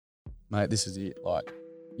mate, this is it. Like,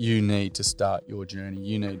 you need to start your journey.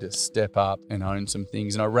 You need to step up and own some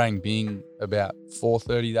things. And I rang Bing about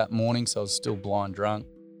 4:30 that morning, so I was still blind drunk.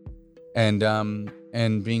 And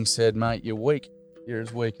Bing said, mate, you're weak. You're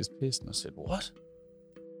as weak as piss. And I said, what?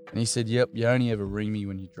 And he said, yep, you only ever ring me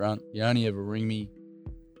when you're drunk. You only ever ring me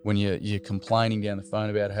when you're complaining down the phone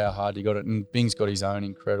about how hard you got it. And Bing's got his own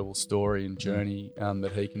incredible story and journey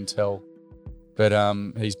that he can tell. But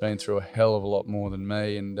he's been through a hell of a lot more than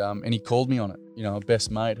me. And he called me on it. You know, a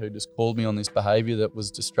best mate who just called me on this behaviour that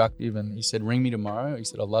was destructive. And he said, ring me tomorrow. He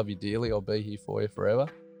said, I love you dearly. I'll be here for you forever.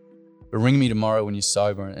 But ring me tomorrow when you're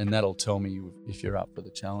sober, and that'll tell me if you're up for the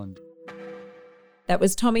challenge. That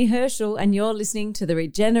was Tommy Herschell, and you're listening to The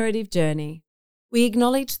Regenerative Journey. We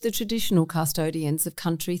acknowledge the traditional custodians of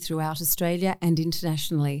country throughout Australia and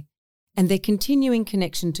internationally, and their continuing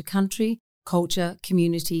connection to country, culture,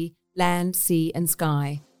 community, land, sea and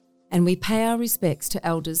sky. And we pay our respects to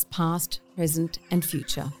elders past, present and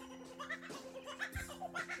future.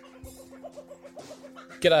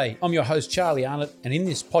 G'day, I'm your host Charlie Arnott, and in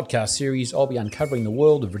this podcast series I'll be uncovering the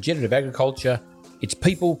world of regenerative agriculture, its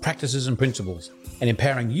people, practices and principles, and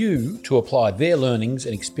empowering you to apply their learnings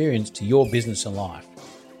and experience to your business and life.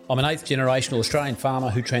 I'm an 8th generational Australian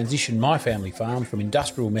farmer who transitioned my family farm from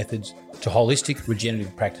industrial methods to holistic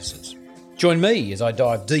regenerative practices. Join me as I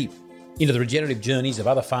dive deep into the regenerative journeys of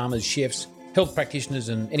other farmers, chefs, health practitioners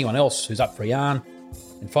and anyone else who's up for a yarn,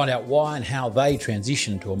 and find out why and how they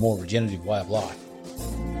transition to a more regenerative way of life.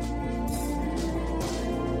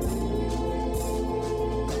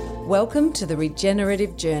 Welcome to The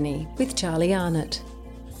Regenerative Journey with Charlie Arnott.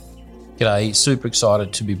 G'day, super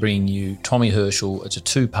excited to be bringing you Tommy Herschell. It's a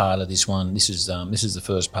two-parter, this one. This is the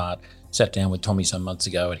first part. Sat down with Tommy some months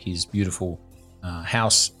ago at his beautiful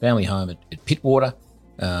family home at Pittwater,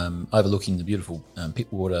 overlooking the beautiful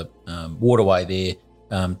Pittwater waterway there.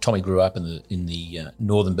 Tommy grew up in the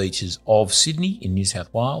northern beaches of Sydney in New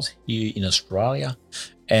South Wales, here in Australia.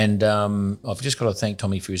 And I've just got to thank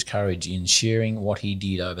Tommy for his courage in sharing what he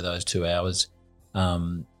did over those 2 hours,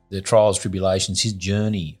 the trials, tribulations, his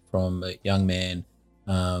journey from a young man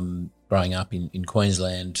growing up in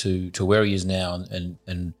Queensland to where he is now.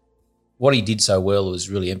 And what he did so well was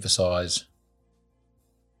really emphasise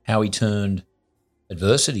how he turned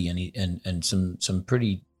adversity and some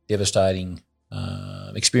pretty devastating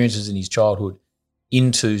experiences in his childhood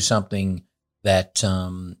into something that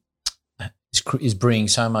is bringing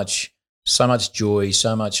so much joy,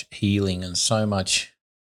 so much healing, and so much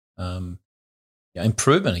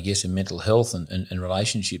improvement, I guess, in mental health and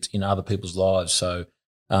relationships in other people's lives. So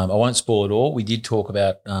I won't spoil it all. We did talk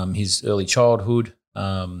about his early childhood,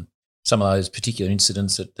 some of those particular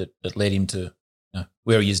incidents that led him to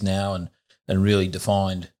where he is now, and really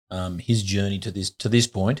defined his journey to this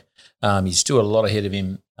point. He's still a lot ahead of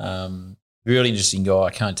him. Really interesting guy.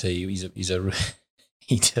 I can't tell you.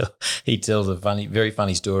 He tells a very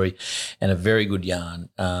funny story and a very good yarn.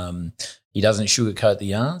 He doesn't sugarcoat the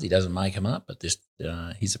yarns. He doesn't make them up. But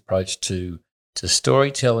his approach to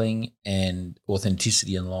storytelling and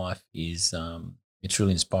authenticity in life is it's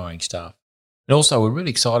really inspiring stuff. And also, we're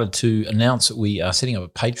really excited to announce that we are setting up a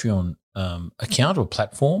Patreon account or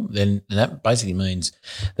platform. Then that basically means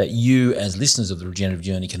that you, as listeners of the Regenerative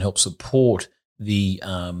Journey, can help support the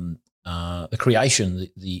creation,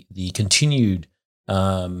 the continued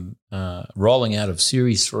rolling out of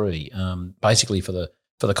Series 3, basically for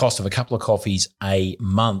the cost of a couple of coffees a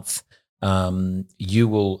month. You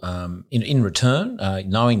will, in return,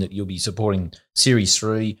 knowing that you'll be supporting Series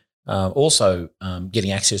 3, also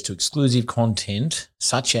getting access to exclusive content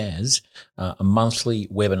such as a monthly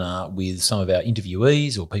webinar with some of our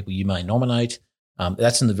interviewees or people you may nominate.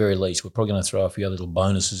 That's in the very least. We're probably going to throw a few other little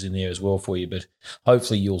bonuses in there as well for you, but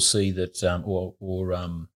hopefully you'll see that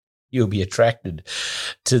you'll be attracted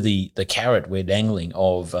to the carrot we're dangling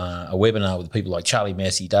of a webinar with people like Charlie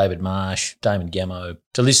Massey, David Marsh, Damon Gamo,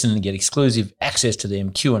 to listen and get exclusive access to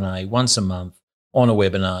them, Q&A once a month on a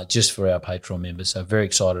webinar just for our Patreon members. So very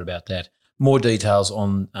excited about that. More details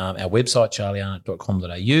on our website,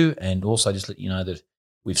 charliearnott.com.au, and also just let you know that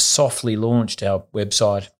we've softly launched our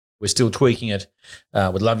website. We're still tweaking it.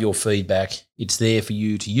 Would love your feedback. It's there for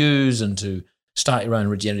you to use and to start your own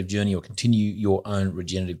regenerative journey or continue your own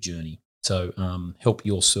regenerative journey. So help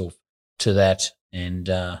yourself to that and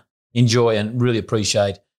enjoy, and really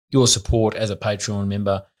appreciate your support as a Patreon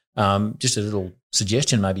member. Just a little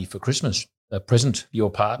suggestion maybe for Christmas, a present for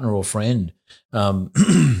your partner or friend.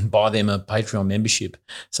 Buy them a Patreon membership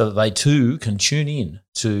so that they too can tune in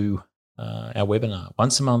to our webinar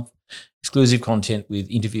once a month, exclusive content with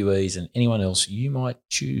interviewees and anyone else you might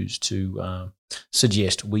choose to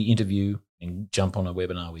suggest we interview and jump on a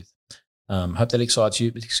webinar with. Hope that excites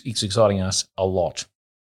you. It's exciting us a lot.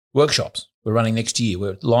 Workshops we're running next year.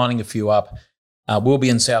 We're lining a few up. We'll be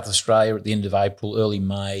in South Australia at the end of April, early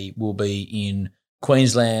May. We'll be in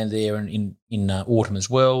Queensland there and in autumn as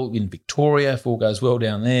well, in Victoria, if all goes well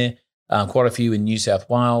down there. Quite a few in New South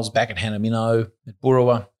Wales, back at Hannah-Minnow, at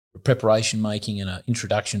Burrawa, preparation making and an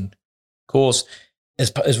introduction course.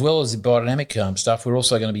 As well as the biodynamic stuff, we're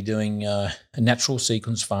also going to be doing a natural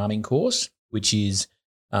sequence farming course, which is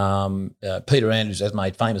Peter Andrews has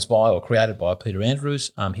made famous by or created by Peter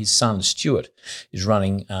Andrews. His son, Stuart, is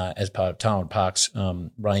running as part of Tarwin Park's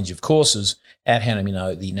range of courses at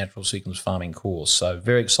Hannah-Minnow, the natural sequence farming course. So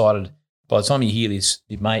very excited. By the time you hear this,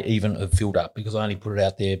 it may even have filled up because I only put it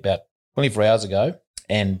out there about 24 hours ago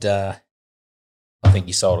and I think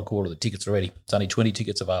you sold a quarter of the tickets already. It's only 20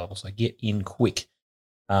 tickets available, so get in quick.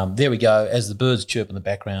 There we go. As the birds chirp in the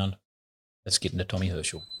background, let's get into Tommy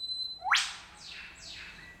Herschell.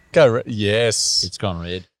 Go yes. It's gone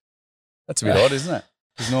red. That's a bit odd, isn't it?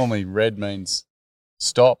 Because normally red means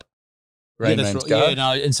stop. Green means go. Yeah,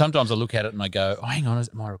 no, and sometimes I look at it and I go, oh, hang on,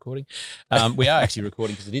 am I recording? We are actually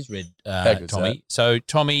recording because it is red, Tommy. So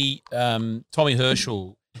Tommy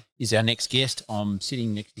Herschell is our next guest. I'm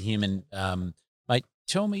sitting next to him and, mate,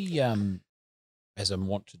 tell me, as I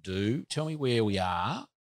want to do, tell me where we are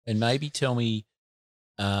and maybe tell me,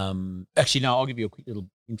 actually, no, I'll give you a quick little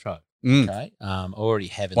intro. Okay. I already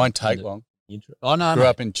have it. Won't take long. Intro. Oh, no, Grew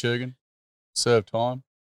up in Churgan, served time.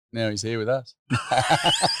 Now he's here with us.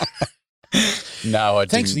 No, I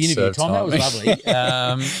didn't. Thanks for the interview, Tom. That was lovely.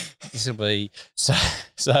 This will be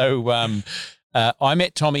so. I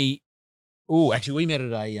met Tommy. Oh, actually, we met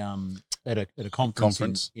at a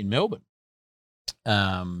conference in Melbourne.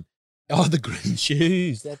 The green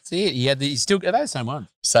shoes. That's it. He's still are those same ones?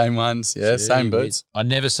 Same ones, yeah. Jeez. Same boots. I'd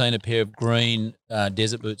never seen a pair of green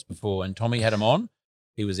desert boots before, and Tommy had them on.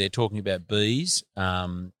 He was there talking about bees,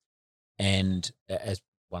 and as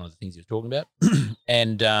one of the things he was talking about,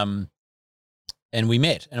 and we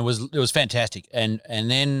met, and it was fantastic, and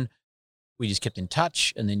then we just kept in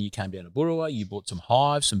touch, and then you came down to Burrawa, you bought some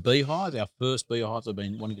hives, some beehives, our first beehives. I've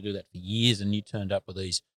been wanting to do that for years, and you turned up with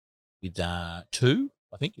these with two.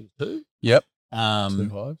 I think it was two. Yep. 2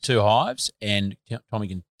 hives. 2 hives, and Tommy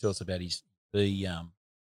can tell us about his bee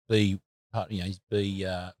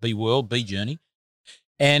world, bee journey,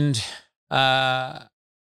 and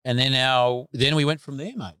then we went from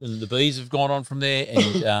there, mate. And the bees have gone on from there,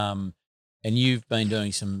 and you've been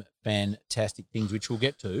doing some fantastic things, which we'll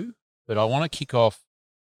get to. But I want to kick off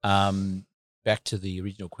back to the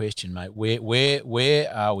original question, mate. Where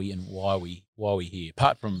are we and why are we here?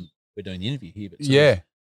 Apart from we're doing the interview here, but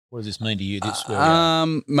what does this mean to you?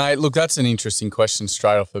 Mate, look, that's an interesting question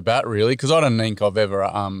straight off the bat, really, because I don't think I've ever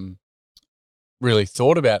really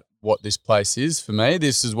thought about what this place is for me.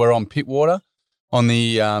 This is where I'm Pittwater on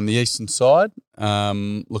the eastern side,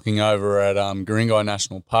 looking over at Guringai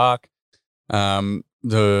National Park,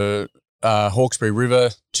 the Hawkesbury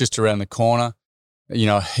River just around the corner. You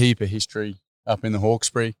know, a heap of history up in the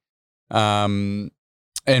Hawkesbury, and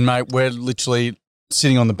mate, we're literally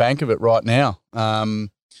sitting on the bank of it right now.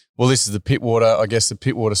 Well, this is the Pittwater, I guess the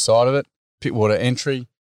Pittwater side of it, Pittwater entry.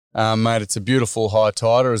 Mate, it's a beautiful high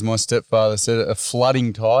tide, or as my stepfather said, a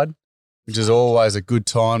flooding tide, which is always a good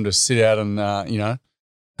time to sit out and,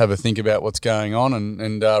 have a think about what's going on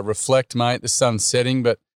and reflect, mate. The sun's setting.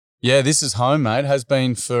 But, yeah, this is home, mate. Has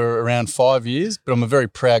been for around 5 years, but I'm a very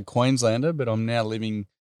proud Queenslander, but I'm now living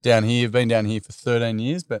down here. I've been down here for 13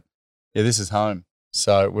 years, but, yeah, this is home.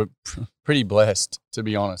 So we're pretty blessed, to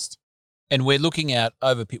be honest. And we're looking out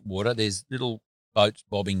over Pittwater. There's little boats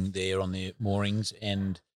bobbing there on their moorings,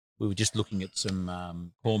 and we were just looking at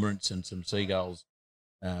some cormorants and some seagulls.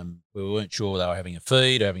 We weren't sure they were having a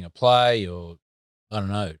feed or having a play, or I don't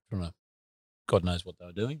know, God knows what they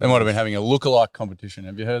were doing. They might have been having a lookalike competition.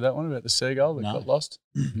 Have you heard that one about the seagull that got lost?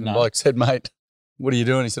 And the bloke said, mate, what are you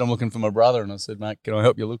doing? He said, I'm looking for my brother. And I said, mate, can I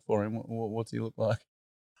help you look for him? What's he look like?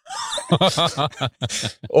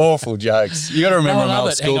 Awful jokes. You got to remember my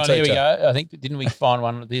old school teacher. Here we go. I think, didn't we find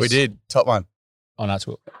one of this? We did. Top one. Oh, no, it's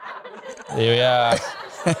cool. There we are.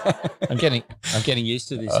 I'm getting used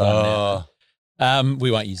to this one now.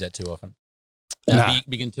 We won't use that too often.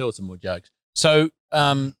 We can tell some more jokes. So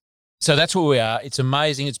that's where we are. It's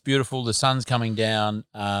amazing. It's beautiful. The sun's coming down,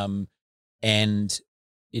 and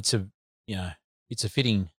it's a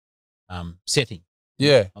fitting setting.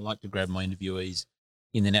 Yeah, I like to grab my interviewees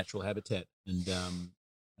in their natural habitat, and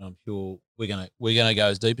I'm sure we're gonna go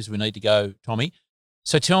as deep as we need to go, Tommy.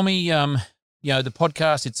 So tell me, the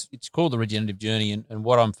podcast, it's called The Regenerative Journey, and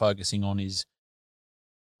what I'm focusing on is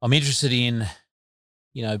I'm interested in,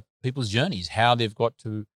 people's journeys, how they've got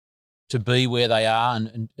to be where they are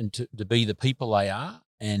and to be the people they are.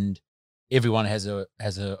 And everyone has a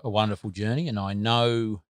wonderful journey, and I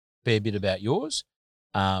know a fair bit about yours.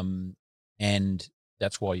 And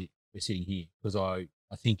that's why we're sitting here, because I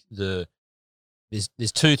think there's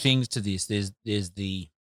two things to this. There's the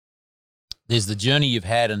journey you've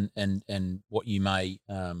had and what you may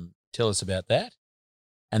tell us about that.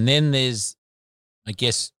 And then there's, I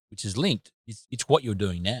guess, which is linked, it's what you're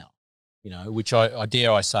doing now, which I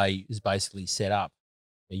dare I say is basically set up.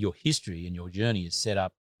 Your history and your journey is set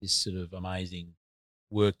up this sort of amazing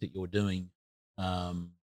work that you're doing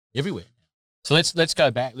everywhere. So let's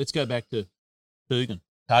go back. Let's go back to Tugun.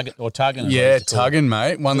 Tugun. Yeah, Tugun,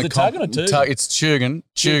 mate. Won the Tugun or Tugun? It's Tugun.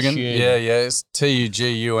 Tugun. Yeah. It's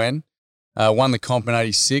Tugun. Won the comp in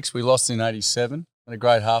 86. We lost in 87. And a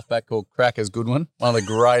great halfback called Crackers Goodwin. One of the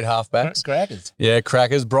great halfbacks. Crackers. Yeah,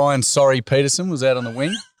 Crackers. Brian Sorry Peterson was out on the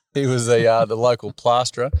wing. He was the local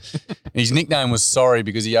plasterer. His nickname was Sorry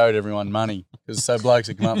because he owed everyone money. Because so blokes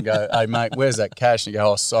would come up and go, "Hey mate, where's that cash?" And you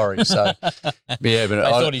go, "Oh, sorry." So yeah, but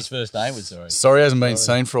I thought his first name was Sorry. Sorry hasn't been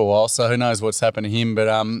seen for a while, so who knows what's happened to him.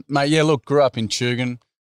 But mate, yeah, look, grew up in Tugun,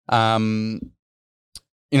 in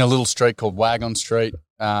a little street called Wagon Street.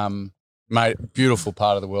 Mate, beautiful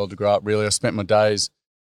part of the world to grow up. Really, I spent my days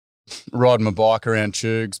riding my bike around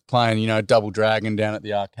Tugs, playing, Double Dragon down at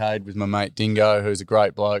the arcade with my mate Dingo, who's a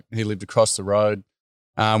great bloke. He lived across the road.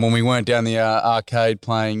 When we weren't down the arcade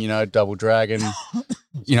playing, Double Dragon,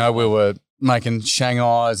 we were making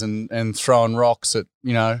Shanghais and throwing rocks at,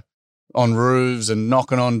 on roofs and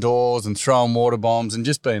knocking on doors and throwing water bombs and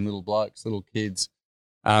just being little blokes, little kids,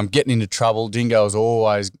 getting into trouble. Dingo was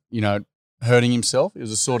always, hurting himself. He was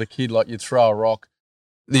the sort of kid like you'd throw a rock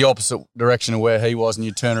the opposite direction of where he was and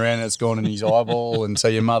you turn around and it's gone in his eyeball. And so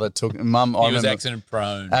your mother took mum. He was accident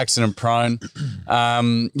prone. Accident prone.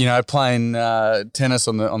 Playing tennis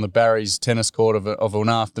on the Barry's tennis court of an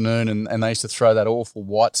afternoon, and they used to throw that awful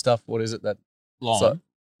white stuff. What is it? That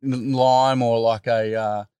lime or like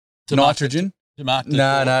a nitrogen. To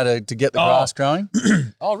get the grass growing.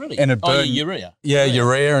 Oh, really? And it burned urea. Yeah,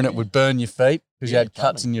 urea, and it would burn your feet because you had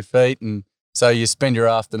cuts in your feet, and so you spend your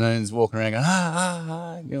afternoons walking around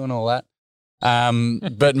going, doing all that.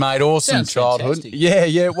 But, mate, awesome Sounds childhood. fantastic.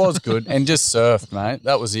 Yeah, it was good. And just surfed, mate.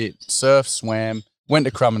 That was it. Surfed, swam, went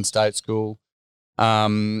to Crumman State School.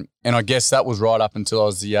 And I guess that was right up until I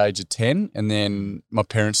was the age of 10. And then my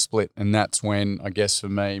parents split. And that's when, I guess, for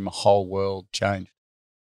me, my whole world changed.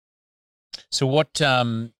 So what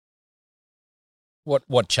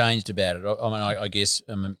changed about it? I mean, I guess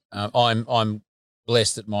I'm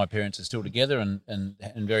blessed that my parents are still together and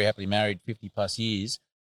very happily married 50 plus years.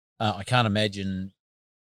 I can't imagine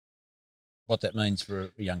what that means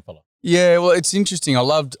for a young fella. Yeah, well, it's interesting. I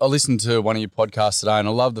listened to one of your podcasts today, and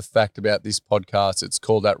I love the fact about this podcast. It's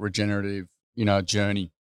called that regenerative,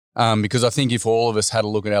 journey. Because I think if all of us had a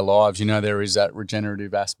look at our lives, there is that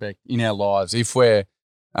regenerative aspect in our lives. If we're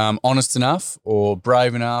honest enough or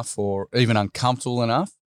brave enough or even uncomfortable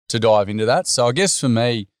enough to dive into that. So I guess for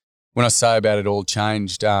me, when I say about it all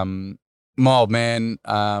changed, my old man,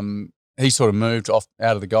 he sort of moved off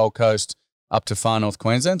out of the Gold Coast up to far north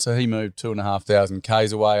Queensland. So he moved 2,500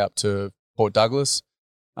 k's away up to Port Douglas.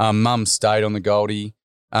 Mum stayed on the Goldie.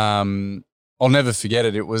 I'll never forget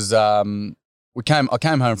it. It was I came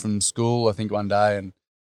home from school, I think, one day,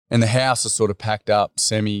 and the house was sort of packed up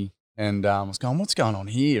semi. And I was going, what's going on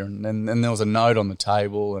here? And there was a note on the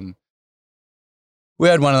table, and we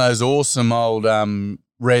had one of those awesome old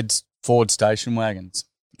red Ford station wagons.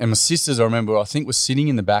 And my sisters, I remember, I think, were sitting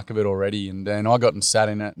in the back of it already. And then I got and sat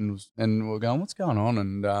in it and we were going, what's going on?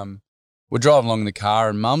 And we're driving along in the car,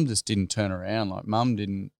 and Mum just didn't turn around. Like,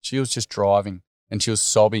 she was just driving and she was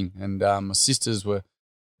sobbing. And my sisters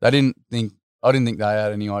I didn't think they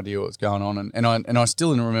had any idea what was going on. And I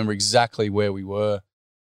still didn't remember exactly where we were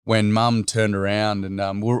when Mum turned around,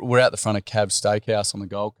 and we're out the front of Cab's Steakhouse on the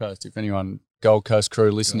Gold Coast. If anyone, Gold Coast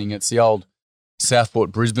crew listening, it's the old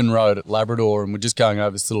Southport Brisbane Road at Labrador, and we're just going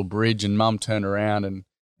over this little bridge, and Mum turned around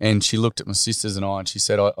and she looked at my sisters and I, and she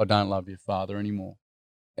said, I don't love your father anymore.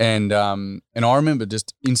 And I remember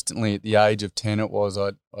just instantly at the age of 10 it was,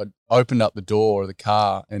 I opened up the door of the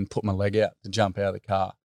car and put my leg out to jump out of the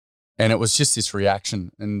car. And it was just this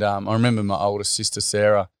reaction. And I remember my oldest sister,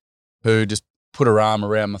 Sarah, who just put her arm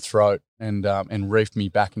around my throat and reefed me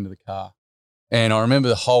back into the car. And I remember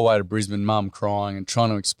the whole way to Brisbane, Mum crying and trying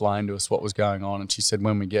to explain to us what was going on. And she said,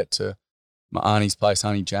 when we get to my auntie's place,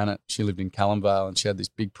 Auntie Janet, she lived in Callumvale and she had this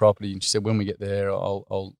big property. And she said, when we get there,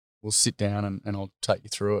 we'll sit down and I'll take you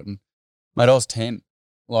through it. And mate, I was 10.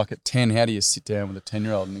 Like at 10, how do you sit down with a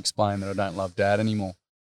 10-year-old and explain that I don't love Dad anymore?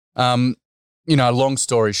 You know, long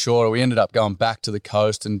story short, we ended up going back to the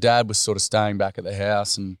coast, and Dad was sort of staying back at the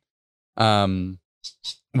house, and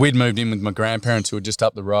we'd moved in with my grandparents who were just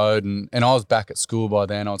up the road, and I was back at school by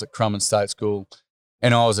then. I was at Crumman State School,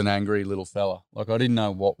 and I was an angry little fella. Like, I didn't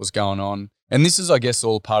know what was going on. And this is, I guess,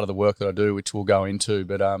 all part of the work that I do, which we'll go into.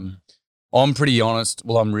 But I'm pretty honest.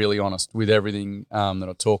 Well, I'm really honest with everything that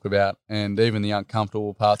I talk about, and even the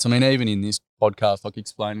uncomfortable parts. I mean, even in this podcast, like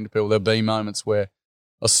explaining to people, there'll be moments where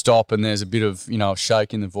I stop and there's a bit of, you know, a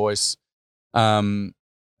shake in the voice. And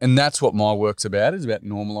that's what my work's about, is about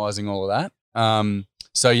normalising all of that.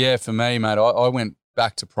 So, yeah, for me, mate, I went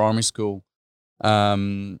back to primary school.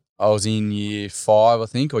 I was in year 5, I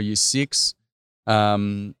think, or year 6.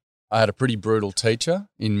 I had a pretty brutal teacher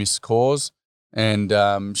in Miss Cause, and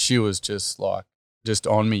she was just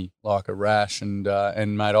on me like a rash. And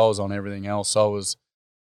mate, I was on everything else. I was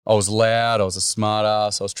loud. I was a smart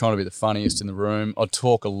ass. I was trying to be the funniest in the room. I'd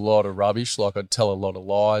talk a lot of rubbish. Like, I'd tell a lot of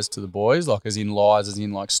lies to the boys, like as in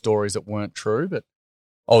like stories that weren't true. But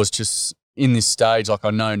I was just in this stage, like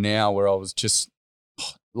I know now, where I was just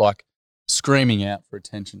like screaming out for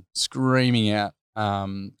attention, screaming out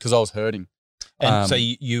because I was hurting. And so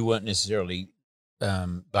you weren't necessarily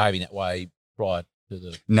behaving that way prior to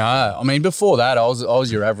the... No, I mean, before that, I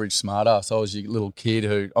was your average smart ass. I was your little kid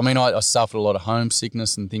who, I mean, I suffered a lot of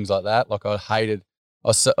homesickness and things like that. Like, I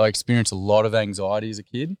experienced a lot of anxiety as a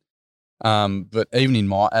kid. But even in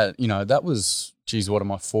my, you know, that was, geez, what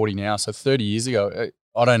am I, 40 now? So 30 years ago,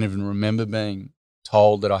 I don't even remember being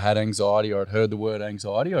told that I had anxiety or I'd heard the word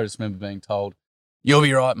anxiety. I just remember being told, you'll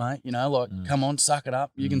be right, mate. You know, like, come on, suck it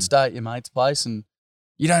up. You can stay at your mate's place and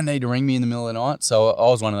you don't need to ring me in the middle of the night. So I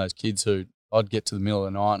was one of those kids who I'd get to the middle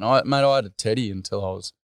of the night. And I had a teddy until I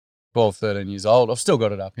was 12, 13 years old. I've still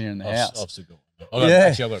got it up here in the house. I've still got one.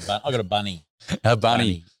 Actually, I got a bunny. A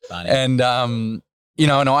bunny. And, you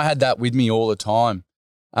know, and I had that with me all the time.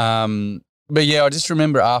 But, yeah, I just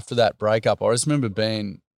remember after that breakup, I just remember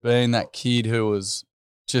being that kid who was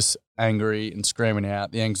just angry and screaming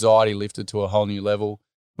out. The anxiety lifted to a whole new level.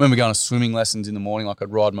 I remember going to swimming lessons in the morning, like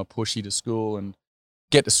I'd ride my pushy to school and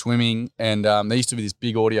get to swimming. And there used to be this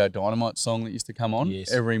big Audio Dynamite song that used to come on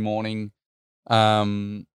every morning.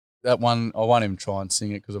 That one, I won't even try and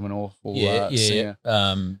sing it because I'm an awful singer. It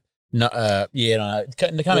came out in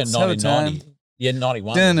 1990. Yeah,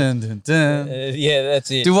 91. Dun, dun, dun, dun. Yeah, that's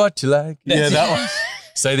it. Do what you like. Yeah, that one.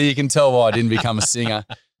 So that you can tell why I didn't become a singer.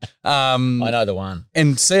 I know the one.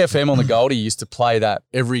 And CFM on the Goldie used to play that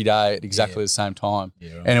every day at exactly the same time.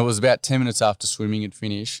 Yeah, right. And it was about 10 minutes after swimming had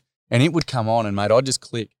finished. And it would come on and, mate, I'd just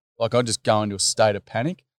click. Like, I'd just go into a state of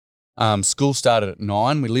panic. School started at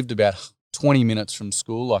 9. We lived about 20 minutes from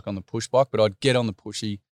school, like on the push bike. But I'd get on the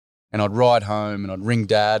pushy and I'd ride home and I'd ring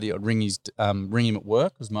Dad. I'd ring him at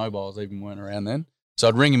work because mobiles even weren't around then. So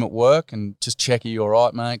I'd ring him at work and just check, are you all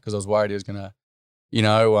right, mate? Because I was worried he was going to, you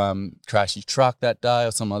know, crash his truck that day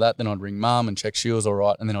or something like that. Then I'd ring Mum and check she was all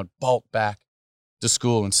right. And then I'd bolt back to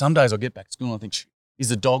school. And some days I'd get back to school and I'd think, is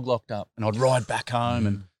the dog locked up? And I'd ride back home.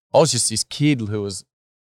 And I was just this kid who was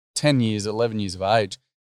 10 years, 11 years of age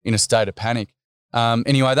in a state of panic.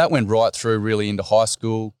 Anyway, that went right through really into high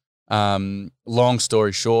school. Long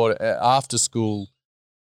story short, after school,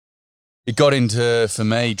 it got into, for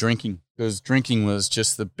me, drinking, because drinking was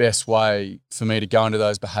just the best way for me to go into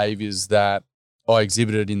those behaviours that I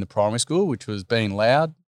exhibited in the primary school, which was being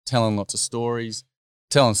loud, telling lots of stories,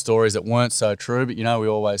 telling stories that weren't so true. But, you know, we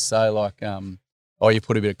always say like, oh, you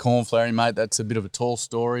put a bit of cornflour in, mate, that's a bit of a tall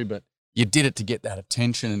story, but you did it to get that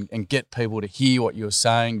attention and get people to hear what you were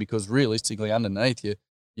saying, because realistically underneath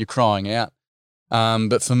you're crying out.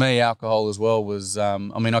 But for me, alcohol as well was, I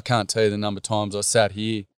mean, I can't tell you the number of times I sat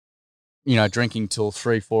here, you know, drinking till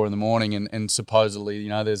 3, 4 in the morning and supposedly, you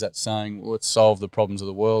know, there's that saying, let's solve the problems of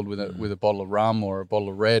the world with a bottle of rum or a bottle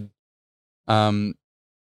of red.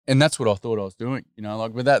 And that's what I thought I was doing, you know,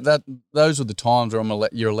 like, but those were the times where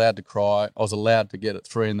you're allowed to cry. I was allowed to get at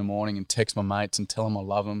 3 in the morning and text my mates and tell them I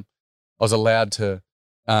love them. I was allowed to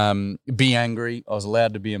be angry. I was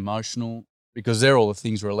allowed to be emotional, because they're all the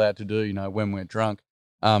things we're allowed to do, you know, when we're drunk.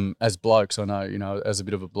 As blokes, I know, you know, as a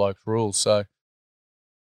bit of a bloke's rule. So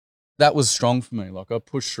that was strong for me. Like, I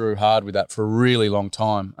pushed through hard with that for a really long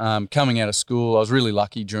time. Coming out of school, I was really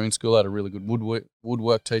lucky during school. I had a really good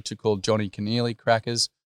woodwork teacher called Johnny Keneally, Crackers.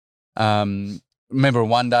 Remember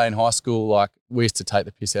one day in high school, like, we used to take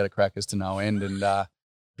the piss out of Crackers to no end, and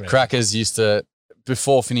Crackers used to,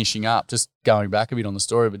 before finishing up, just going back a bit on the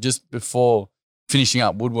story, but just before finishing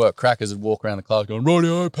up woodwork, Crackers would walk around the class going,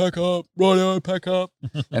 "Rightio, pack up, rightio, pack up."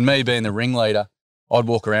 And me being the ringleader, I'd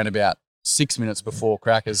walk around about 6 minutes before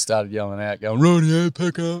Crackers started yelling out, going, "Rightio,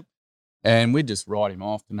 pack up." And we'd just write him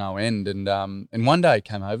off to no end. And one day he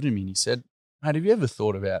came over to me and he said, "Mate, have you ever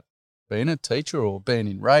thought about being a teacher or being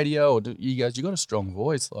in radio?" He goes, "You got a strong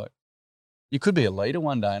voice. Like, you could be a leader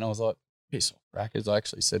one day." And I was like, "Piss off, crackers." I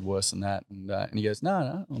actually said worse than that. And he goes,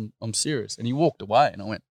 "No, I'm serious." And he walked away and I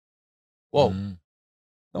went, "Whoa,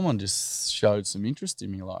 someone just showed some interest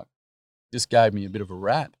in me, like, just gave me a bit of a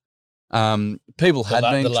rap." People had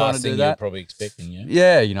been trying to do that. You were probably expecting, yeah?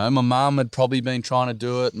 Yeah, you know, my mum had probably been trying to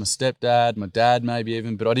do it, my stepdad, my dad maybe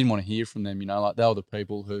even, but I didn't want to hear from them, you know, like they were the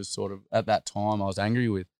people who sort of at that time I was angry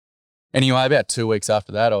with. Anyway, about 2 weeks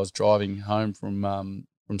after that, I was driving home from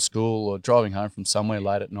school or driving home from somewhere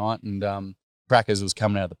late at night, and Crackers was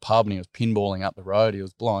coming out of the pub and he was pinballing up the road. He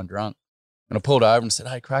was blind drunk. And I pulled over and said,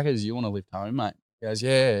 "Hey, Crackers, you want to lift home, mate?" He goes,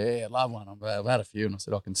 yeah, I'd love one. I've had a few. And I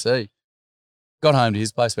said, "I can see." Got home to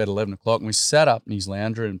his place about 11 o'clock and we sat up in his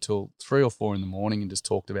lounge room until 3 or 4 in the morning and just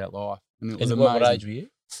talked about life. And it was amazing. What age were you?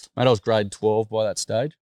 Mate, I was grade 12 by that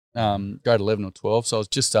stage, grade 11 or 12. So I was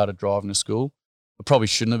just started driving to school. I probably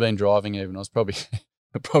shouldn't have been driving even. I was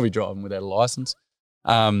probably driving without a license.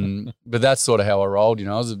 But that's sort of how I rolled, you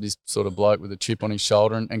know. I was this sort of bloke with a chip on his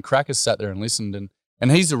shoulder, and Crackers sat there and listened.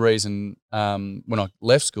 And he's the reason when I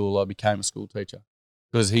left school, I became a school teacher.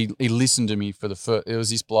 Because he listened to me for the first, it was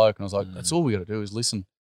this bloke, and I was like, that's all we got to do is listen.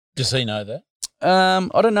 Does he know that?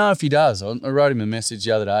 I don't know if he does. I wrote him a message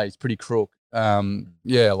the other day. He's pretty crook.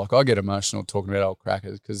 Yeah, like I get emotional talking about old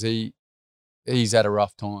Crackers because he's had a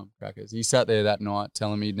rough time, Crackers. He sat there that night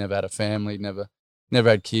telling me he'd never had a family, never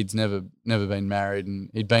had kids, never been married, and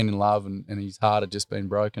he'd been in love and his heart had just been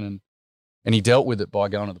broken, and he dealt with it by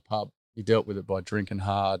going to the pub. He dealt with it by drinking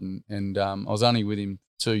hard, and I was only with him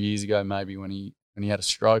 2 years ago maybe when he had a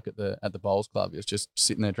stroke at the bowls club. He was just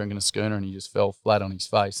sitting there drinking a schooner and he just fell flat on his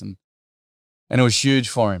face, and it was huge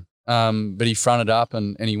for him. But he fronted up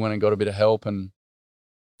and he went and got a bit of help, and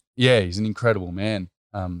yeah, he's an incredible man,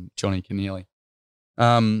 Johnny Keneally.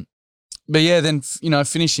 But yeah, then, you know,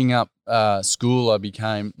 finishing up school, I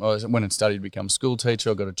went and studied to become a school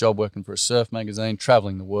teacher. I got a job working for a surf magazine,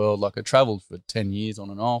 traveling the world. Like I traveled for 10 years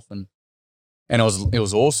on and off, and it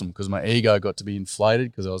was awesome because my ego got to be inflated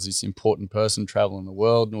because I was this important person traveling the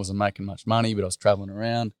world and I wasn't making much money, but I was traveling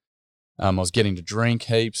around. I was getting to drink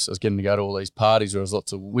heaps. I was getting to go to all these parties where there was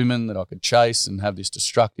lots of women that I could chase and have this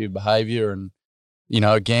destructive behaviour. And, you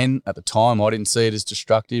know, again, at the time, I didn't see it as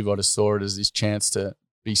destructive. I just saw it as this chance to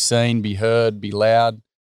be seen, be heard, be loud,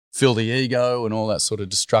 fill the ego and all that sort of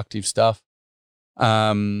destructive stuff.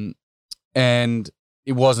 And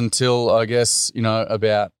it wasn't until, I guess, you know,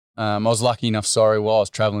 about I was lucky enough, while I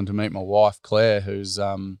was travelling to meet my wife, Claire, who's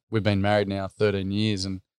we've been married now 13 years.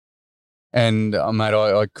 And mate,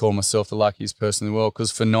 I call myself the luckiest person in the world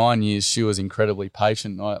because for 9 years she was incredibly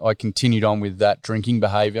patient. I continued on with that drinking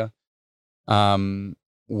behaviour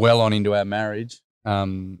well on into our marriage. I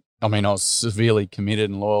mean, I was severely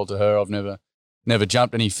committed and loyal to her. I've never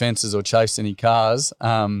jumped any fences or chased any cars.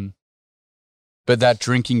 But that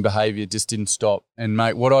drinking behaviour just didn't stop. And,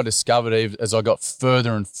 mate, what I discovered as I got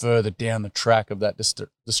further and further down the track of that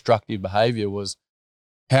destructive behaviour was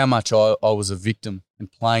how much I was a victim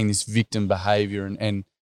and playing this victim behaviour.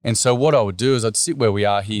 And so what I would do is I'd sit where we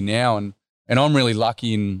are here now, and I'm really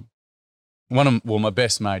lucky in my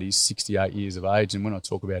best mate is 68 years of age. And when I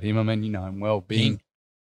talk about him, I mean, you know him well, Bing.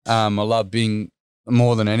 I love Bing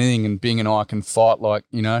more than anything, and Bing and I can fight like,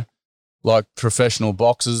 you know, like professional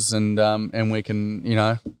boxers, and we can, you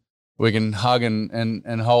know, we can hug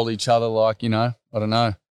and hold each other like, you know, I don't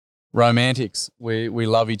know, romantics. We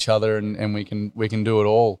love each other and we can do it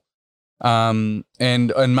all. And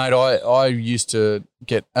mate, I used to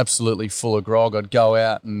get absolutely full of grog. I'd go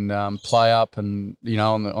out and play up and, you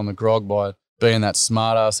know, on the grog by being that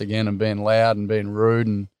smart ass again and being loud and being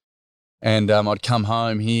rude, and I'd come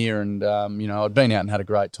home here and, you know, I'd been out and had a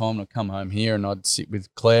great time, and I'd come home here and I'd sit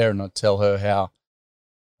with Claire and I'd tell her how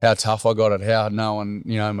tough I got it, how no one,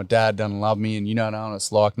 you know, my dad doesn't love me, and you don't know what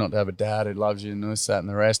it's like not to have a dad who loves you and this, that and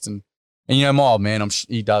the rest. And you know, my old man,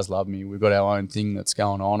 he does love me. We've got our own thing that's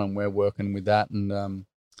going on and we're working with that. And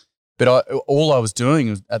but all I was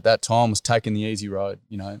doing at that time was taking the easy road,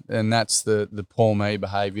 you know, and that's the poor me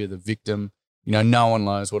behaviour, the victim. You know, no one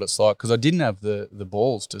knows what it's like because I didn't have the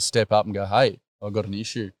balls to step up and go, hey, I've got an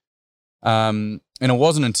issue. And it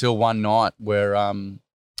wasn't until one night where I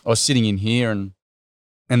was sitting in here and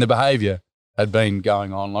the behaviour had been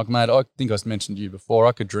going on. Like, mate, I think I mentioned to you before,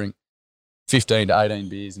 I could drink 15 to 18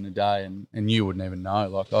 beers in a day and you wouldn't even know.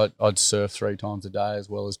 Like, I'd surf 3 times a day as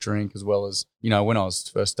well as drink, as well as, you know, when I was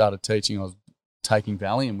first started teaching, I was taking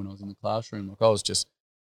Valium when I was in the classroom. Like, I was just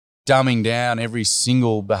dumbing down every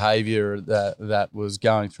single behaviour that was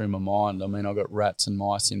going through my mind. I mean, I've got rats and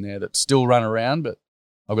mice in there that still run around, but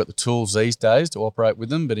I've got the tools these days to operate with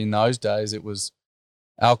them. But in those days, it was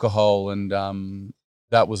alcohol, and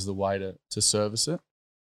that was the way to service it.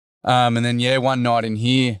 And then, one night in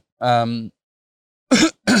here,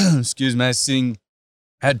 excuse me,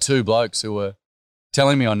 had two blokes who were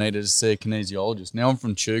telling me I needed to see a kinesiologist. Now, I'm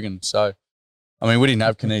from Chugan, so, I mean, we didn't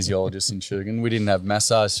have kinesiologists in Chugan. We didn't have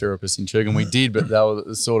massage therapists in Chugan. We did, but they were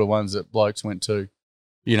the sort of ones that blokes went to,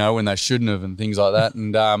 when they shouldn't have and things like that.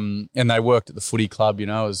 And they worked at the footy club,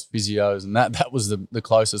 as physios, and that was the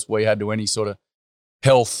closest we had to any sort of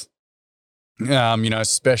health,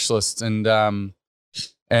 specialists. And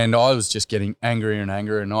I was just getting angrier and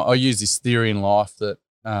angrier. And I use this theory in life that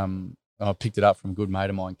I picked it up from a good mate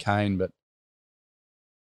of mine, Kane, but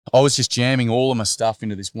I was just jamming all of my stuff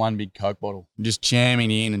into this one big Coke bottle, just jamming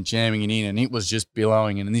it in, and it was just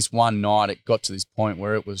billowing. And this one night, it got to this point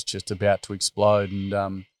where it was just about to explode.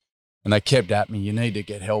 And they kept at me, you need to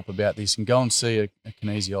get help about this and go and see a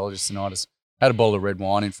kinesiologist. And I just had a bottle of red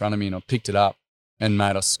wine in front of me, and I picked it up, and,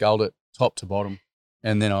 mate, I sculled it top to bottom.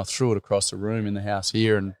 And then I threw it across the room in the house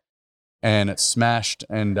here, and it smashed.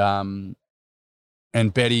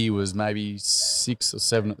 And Betty was maybe 6 or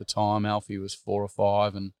 7 at the time. Alfie was 4 or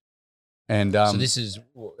 5, and so this is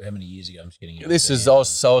how many years ago? I'm just getting it. I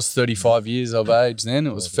was 35 years of age then.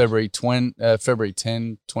 It was February 10,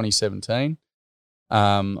 2017.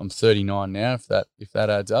 I'm 39 now, if that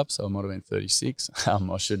adds up. So I might have been 36.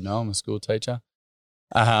 I should know. I'm a school teacher.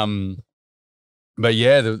 But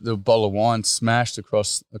yeah, the bottle of wine smashed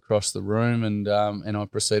across the room, and I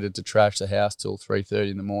proceeded to trash the house till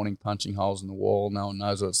 3:30 in the morning, punching holes in the wall. No one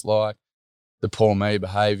knows what it's like. The poor me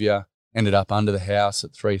behaviour ended up under the house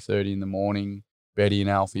at 3:30 in the morning. Betty and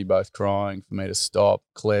Alfie both crying for me to stop.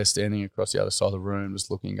 Claire standing across the other side of the room,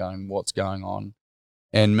 just looking, going, "What's going on?"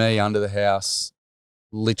 And me under the house,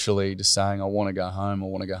 literally just saying, "I want to go home. I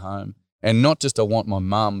want to go home." And not just I want my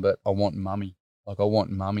mum, but I want mummy. Like, I want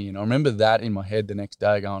mummy. And I remember that in my head the next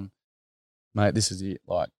day going, "Mate, this is it.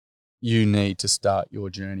 Like, you need to start your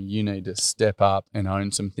journey. You need to step up and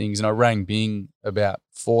own some things." And I rang Bing about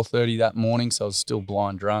 4:30 that morning, so I was still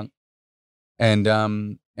blind drunk. And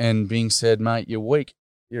Bing said, "Mate, you're weak.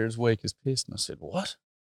 You're as weak as piss." And I said, "What?"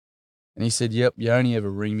 And he said, "Yep, you only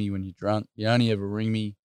ever ring me when you're drunk. You only ever ring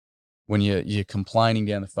me when you're complaining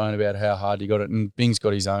down the phone about how hard you got it." And Bing's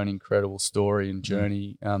got his own incredible story and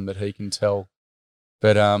journey that he can tell.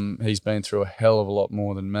 But he's been through a hell of a lot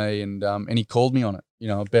more than me, and he called me on it.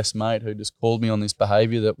 A best mate who just called me on this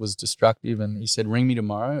behaviour that was destructive, and he said, "Ring me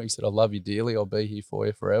tomorrow." He said, "I love you dearly. I'll be here for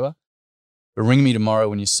you forever. But ring me tomorrow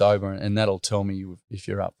when you're sober, and that'll tell me if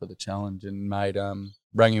you're up for the challenge." And mate,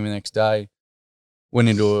 rang him the next day. Went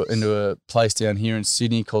into a place down here in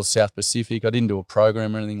Sydney called South Pacific. I didn't do a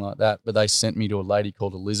program or anything like that, but they sent me to a lady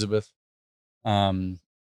called Elizabeth.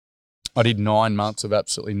 I did 9 months of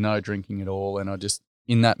absolutely no drinking at all, and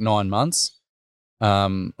in that 9 months,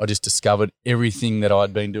 I just discovered everything that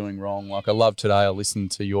I'd been doing wrong. Like, I love today, I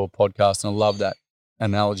listened to your podcast, and I love that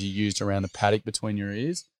analogy used around the paddock between your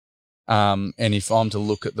ears. And if I'm to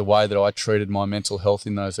look at the way that I treated my mental health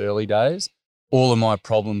in those early days, all of my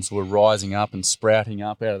problems were rising up and sprouting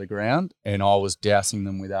up out of the ground, and I was dousing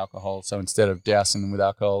them with alcohol. So instead of dousing them with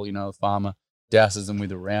alcohol, the farmer douses them with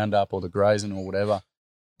the Roundup or the grazing or whatever,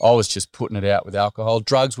 I was just putting it out with alcohol.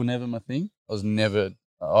 Drugs were never my thing. I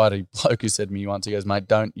had a bloke who said to me once, he goes, "Mate,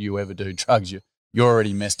 don't you ever do drugs. You're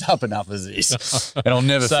already messed up enough as this." And I'll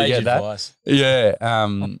never forget that.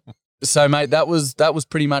 Yeah. So, mate, that was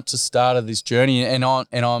pretty much the start of this journey. And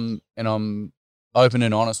I'm open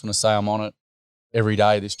and honest when I say I'm on it every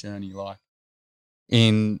day, this journey. Like,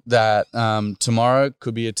 in that tomorrow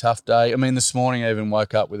could be a tough day. I mean, this morning I even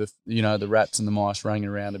woke up with the rats and the mice running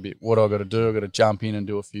around a bit. What do I got to do? I've got to jump in and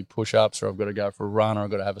do a few push-ups, or I've got to go for a run, or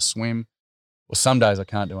I've got to have a swim. Well, some days I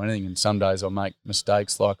can't do anything, and some days I'll make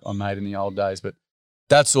mistakes like I made in the old days. But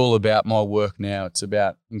that's all about my work now. It's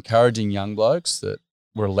about encouraging young blokes that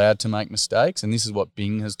we're allowed to make mistakes, and this is what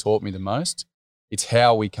Bing has taught me the most. It's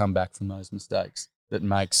how we come back from those mistakes that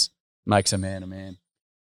makes a man a man.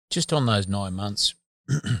 Just on those 9 months,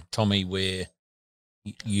 Tommy, where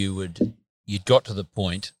you'd got to the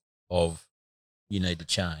point of you need to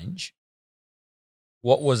change,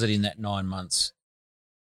 what was it in that 9 months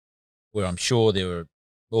where I'm sure there were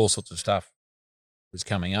all sorts of stuff was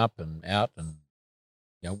coming up and out, and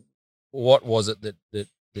what was it that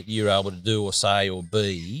you were able to do or say or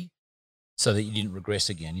be so that you didn't regress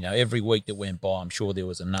again? Every week that went by, I'm sure there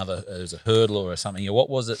was a hurdle or something. What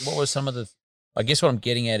was it? What was some of the? I guess what I'm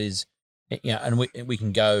getting at is, and we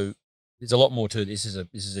can go there's a lot more to it. This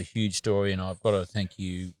is a huge story, and I've got to thank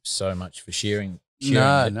you so much for sharing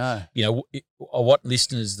No, it. no. You know, what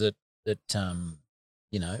listeners that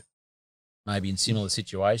you know, maybe in similar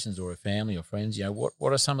situations or a family or friends, you know,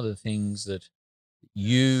 what are some of the things that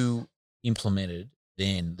you implemented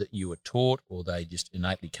then that you were taught, or they just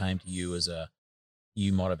innately came to you as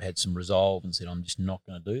you might have had some resolve and said, I'm just not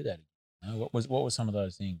going to do that again? You know, what were some of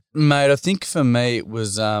those things? Mate, I think for me it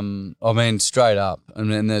was, straight up,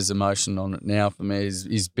 and then there's emotion on it now for me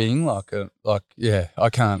is being I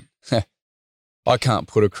can't, I can't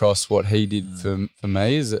put across what he did for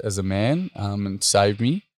me as a man, and saved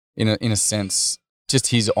me in a sense, just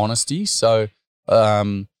his honesty. So,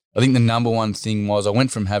 I think the number one thing was I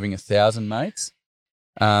went from having 1,000 mates,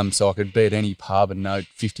 so I could be at any pub and know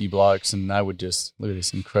 50 blokes, and they would just look at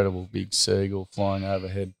this incredible big seagull flying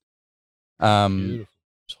overhead. Beautiful.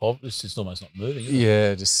 It's hot. It's just almost not moving, is it?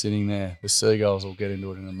 Yeah, just sitting there. The seagulls, will get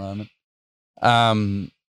into it in a moment.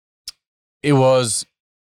 It was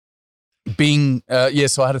being,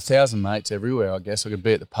 so I had 1,000 mates everywhere, I guess. I could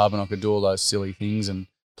be at the pub and I could do all those silly things and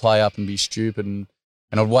play up and be stupid. And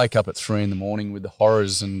I'd wake up at 3 a.m. with the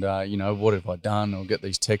horrors and, what have I done? I'll get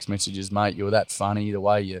these text messages, mate, you were that funny, the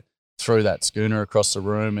way you threw that schooner across the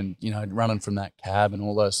room and, running from that cab and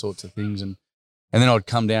all those sorts of things. And then I'd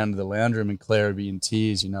come down to the lounge room and Claire would be in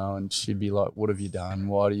tears, and she'd be like, what have you done?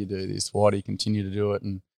 Why do you do this? Why do you continue to do it?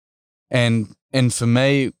 And for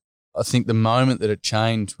me, I think the moment that it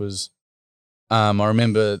changed was, I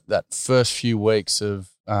remember that first few weeks of,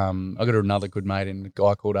 I got another good mate in, a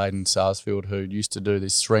guy called Aidan Sarsfield, who used to do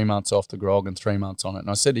this 3 months off the grog and 3 months on it. And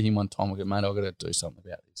I said to him one time, mate, I've got to do something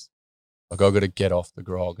about this. Like, I've got to get off the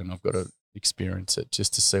grog and I've got to experience it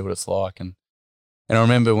just to see what it's like. And I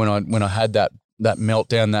remember when I had that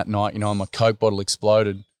meltdown that night, my Coke bottle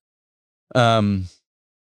exploded. I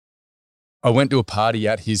went to a party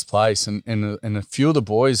at his place and a few of the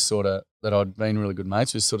boys sort of that I'd been really good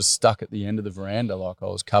mates with sort of stuck at the end of the veranda like I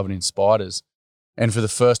was covered in spiders. And for the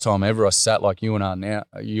first time ever, I sat like you and I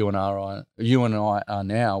are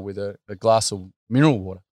now with a glass of mineral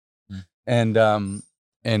water. And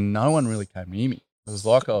no one really came near me. It was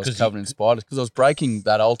like I was covered in spiders because I was breaking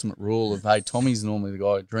that ultimate rule of, hey, Tommy's normally the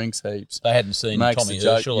guy who drinks heaps. They hadn't seen Tommy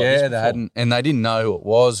Herschell. Yeah, they hadn't, and they didn't know who it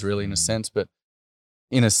was really in a sense. But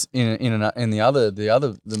the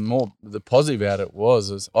positive about it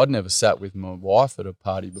was I'd never sat with my wife at a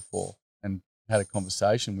party before and had a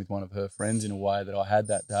conversation with one of her friends in a way that I had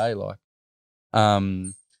that day.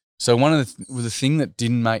 So one of the thing that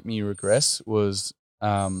didn't make me regress was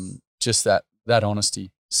just that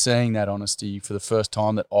honesty. Seeing that honesty for the first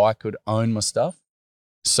time that I could own my stuff.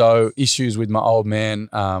 So issues with my old man,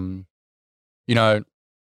 my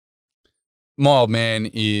old man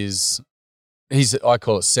I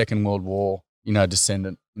call it Second World War,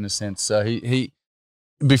 descendant in a sense. So he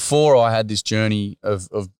before I had this journey of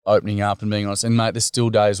opening up and being honest, and mate, there's still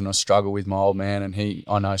days when I struggle with my old man and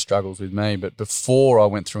I know struggles with me, but before I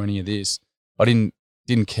went through any of this, I didn't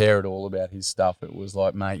care at all about his stuff. It was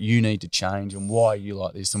like, mate, you need to change, and why are you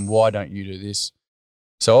like this, and why don't you do this?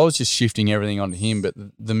 So I was just shifting everything onto him. But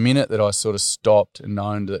the minute that I sort of stopped and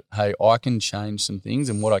known that, hey, I can change some things,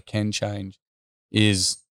 and what I can change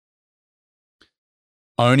is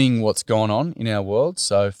owning what's gone on in our world.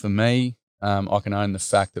 So for me, I can own the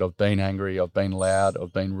fact that I've been angry, I've been loud,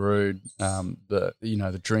 I've been rude.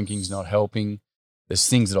 The drinking's not helping. There's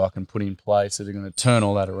things that I can put in place that are going to turn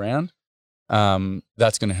all that around.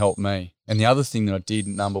 That's going to help me. And the other thing that I did,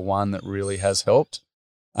 number one, that really has helped,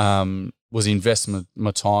 was invest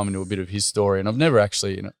my time into a bit of his story. And I've never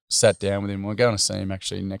actually sat down with him. We're going to see him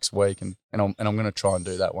actually next week, and I'm going to try and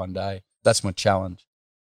do that one day. That's my challenge.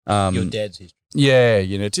 Your dad's history. Yeah,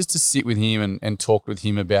 just to sit with him and talk with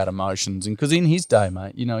him about emotions. And because in his day,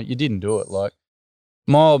 mate, you didn't do it. Like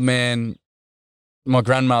my old man, my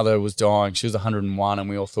grandmother was dying. She was 101 and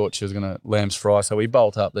we all thought she was going to lamb's fry. So we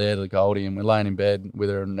bolt up there to the Goldie and we're laying in bed with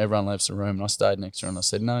her and everyone leaves the room. And I stayed next to her and I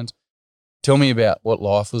said, no, tell me about what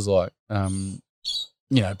life was like. Back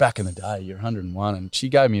in the day, you're 101. And she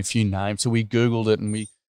gave me a few names. So we Googled it and we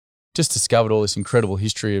just discovered all this incredible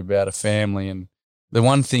history about a family. And the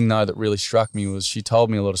one thing, though, that really struck me was she told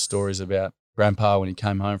me a lot of stories about Grandpa when he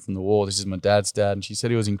came home from the war. This is my dad's dad. And she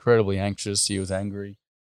said he was incredibly anxious. He was angry.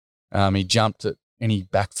 He jumped at any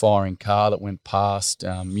backfiring car that went past,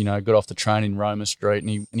 got off the train in Roma Street.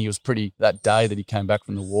 And he was pretty, that day that he came back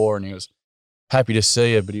from the war, and he was happy to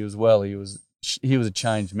see her, but he was a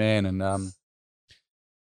changed man.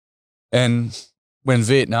 And when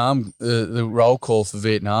Vietnam, the roll call for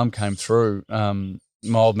Vietnam came through,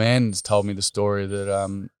 my old man's told me the story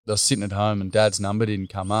that they were sitting at home and Dad's number didn't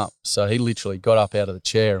come up. So he literally got up out of the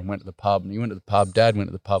chair and went to the pub. And he went to the pub. Dad went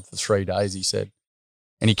to the pub for 3 days, he said.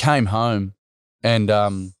 And he came home and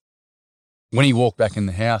when he walked back in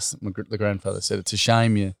the house, the grandfather said, "It's a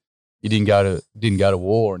shame you didn't go to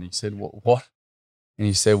war." And he said, "What?" And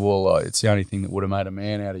he said, "Well, it's the only thing that would have made a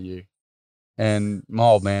man out of you." And my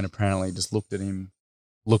old man apparently just looked at him,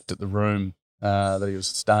 looked at the room that he was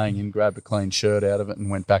staying in, grabbed a clean shirt out of it and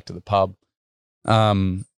went back to the pub.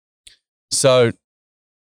 So,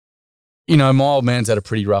 you know, my old man's had a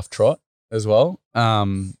pretty rough trot as well.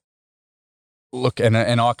 Look, and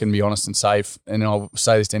I can be honest and say, and I'll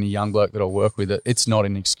say this to any young bloke that I work with, it's not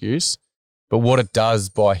an excuse. But what it does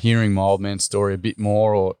by hearing my old man's story a bit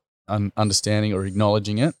more or understanding or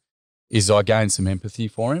acknowledging it is I gain some empathy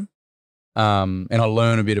for him. And I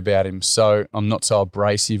learn a bit about him. So I'm not so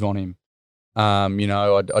abrasive on him. You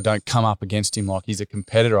know, I don't come up against him like he's a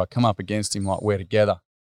competitor. I come up against him like we're together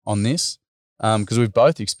on this. Because we've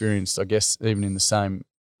both experienced, I guess, even in the same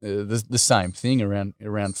thing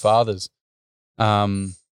around fathers.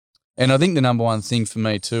 And I think the number one thing for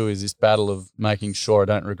me too is this battle of making sure I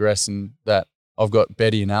don't regress in that. I've got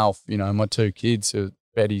Betty and Alf, you know, my 2 kids. Who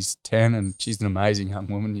Betty's 10 and she's an amazing young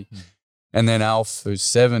woman. And then Alf, who's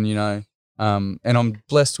 7, you know. And I'm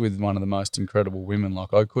blessed with one of the most incredible women.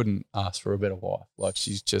 Like, I couldn't ask for a better wife. Like,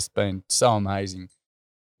 she's just been so amazing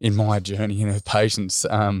in my journey and her patience.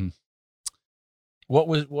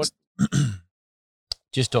 What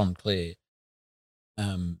just on Claire,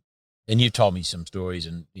 and you've told me some stories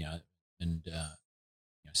and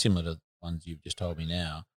similar to the ones you've just told me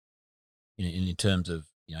now, in terms of,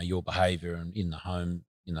 you know, your behaviour and in the home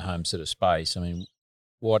sort of space. I mean,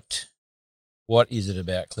 what is it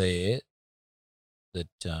about Claire that,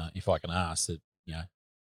 if I can ask, that, you know,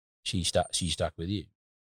 she stuck with you?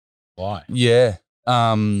 Why? Yeah,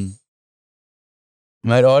 mate,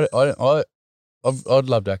 I'd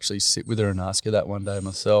love to actually sit with her and ask her that one day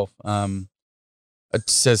myself. It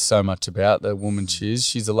says so much about the woman she is.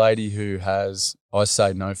 She's a lady who has, I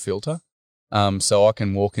say, no filter. So I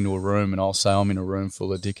can walk into a room and I'll say I'm in a room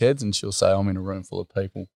full of dickheads, and she'll say I'm in a room full of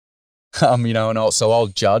people. You know, and I'll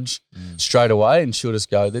judge straight away, and she'll just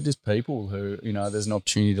go, they're just people who, you know, there's an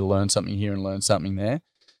opportunity to learn something here and learn something there.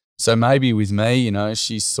 So maybe with me, you know,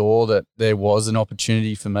 she saw that there was an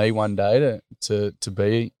opportunity for me one day to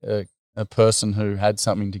be a person who had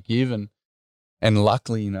something to give, and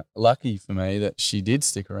lucky for me that she did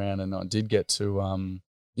stick around and I did get to,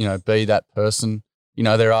 you know, be that person. You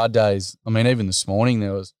know, there are days, I mean, even this morning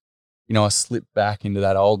there was, you know, I slipped back into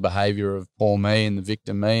that old behaviour of poor me and the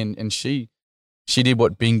victim me, and she did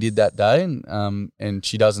what Bing did that day, and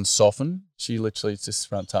she doesn't soften. She literally just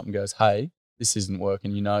fronts up and goes, hey, this isn't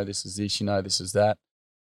working, you know, this is this, you know, this is that.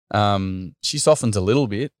 She softens a little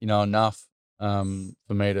bit, you know, enough for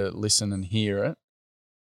me to listen and hear it.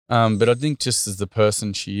 But I think just as the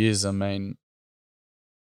person she is, I mean,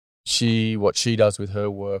 what she does with her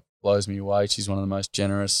work blows me away. She's one of the most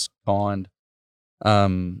generous, kind,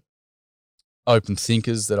 open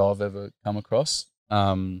thinkers that I've ever come across.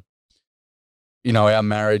 You know, our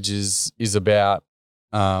marriage is about,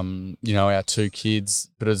 you know, our 2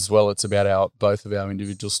 kids, but as well it's about both of our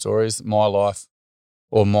individual stories. My life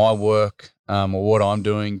or my work or what I'm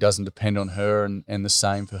doing doesn't depend on her, and the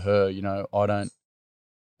same for her. You know, I don't,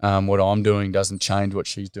 what I'm doing doesn't change what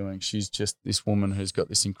she's doing. She's just this woman who's got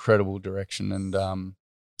this incredible direction, and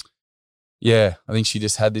yeah, I think she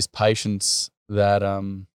just had this patience that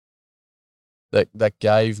that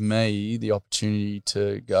gave me the opportunity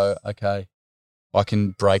to go, okay, I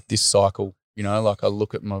can break this cycle. You know, like I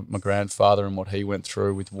look at my grandfather and what he went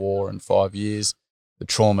through with war and 5 years, the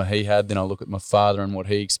trauma he had. Then I look at my father and what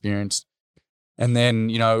he experienced. And then,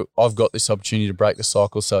 you know, I've got this opportunity to break the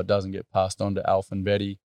cycle so it doesn't get passed on to Alf and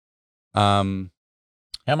Betty. How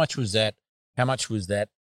much was that,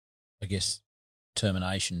 I guess,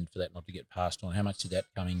 determination for that not to get passed on? How much did that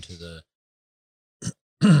come into the,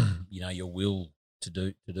 you know, your will to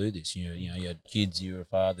do this? You know, you had kids, you were a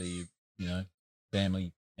father, you know,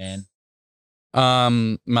 family man.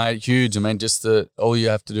 Mate, huge. I mean, just all you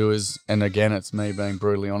have to do is, and again, it's me being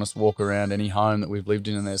brutally honest, walk around any home that we've lived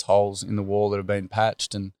in and there's holes in the wall that have been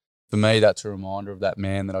patched. And for me, that's a reminder of that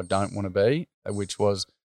man that I don't want to be, which was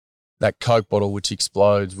that Coke bottle which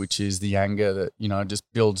explodes, which is the anger that, you know, just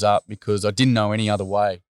builds up because I didn't know any other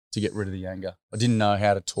way to get rid of the anger. I didn't know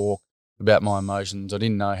how to talk about my emotions. I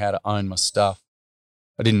didn't know how to own my stuff.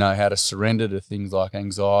 I didn't know how to surrender to things like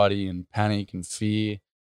anxiety and panic and fear.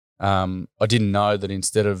 I didn't know that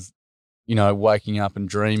instead of, you know, waking up and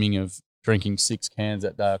dreaming of drinking 6 cans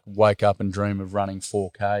that day, I could wake up and dream of running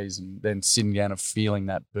 4Ks and then sitting down and feeling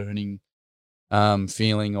that burning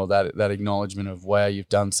feeling or that acknowledgement of, wow, you've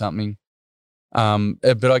done something.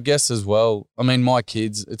 But I guess as well, I mean, my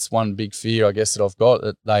kids, it's one big fear, I guess, that I've got,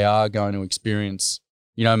 that they are going to experience,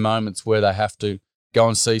 moments where they have to go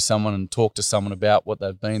and see someone and talk to someone about what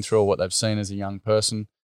they've been through or what they've seen as a young person.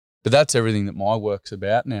 But that's everything that my work's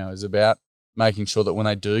about now, is about making sure that when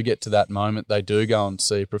they do get to that moment, they do go and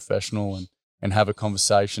see a professional and have a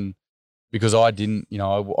conversation. Because I didn't,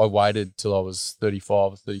 I waited till I was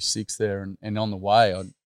 35 or 36 there, and on the way I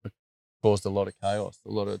caused a lot of chaos, a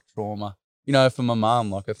lot of trauma. For my mum,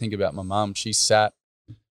 like I think about my mum, she sat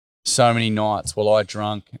so many nights while I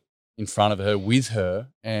drunk in front of her with her,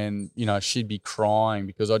 and, she'd be crying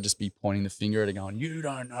because I'd just be pointing the finger at her going, you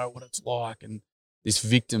don't know what it's like, and this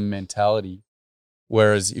victim mentality.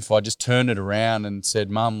 Whereas if I just turned it around and said,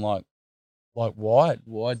 Mum, like why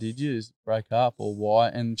did you break up, or why?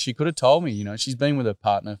 And she could have told me, she's been with her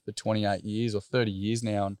partner for 28 years or 30 years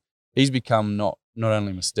now, and he's become not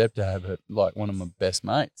only my stepdad, but like one of my best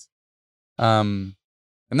mates. And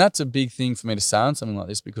that's a big thing for me to say on something like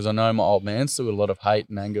this, because I know my old man's still got a lot of hate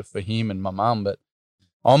and anger for him and my mum, but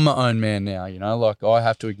I'm my own man now, like I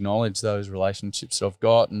have to acknowledge those relationships that I've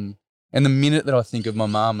got, and the minute that I think of my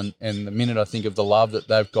mum and the minute I think of the love that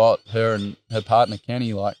they've got, her and her partner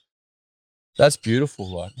Kenny, like, that's beautiful.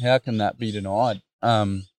 Like, how can that be denied?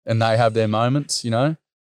 And they have their moments,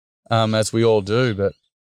 as we all do. But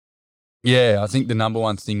yeah, I think the number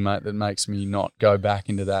one thing, mate, that makes me not go back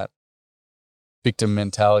into that victim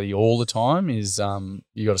mentality all the time is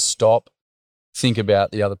you got to stop, think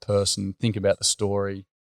about the other person, think about the story,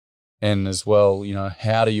 and as well,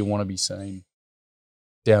 how do you want to be seen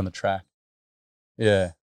down the track?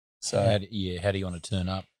 Yeah. So how do you want to turn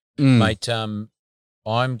up, mate?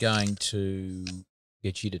 I'm going to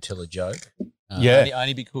get you to tell a joke.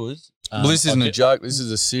 Only because. Well, this isn't a joke. This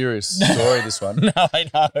is a serious story, this one. No, I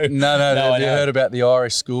know. No. Have you heard about the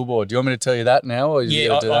Irish school board? Do you want me to tell you that now? Or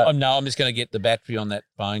I'm just going to get the battery on that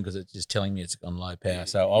phone because it's just telling me it's on low power.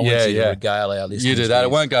 So I want you to regale our listeners. You do that. It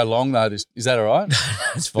won't go long, though. Is that all right?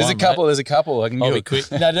 It's fine, There's a couple. I can I'll be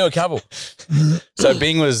quick. No, do a couple. So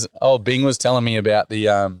Bing was telling me about the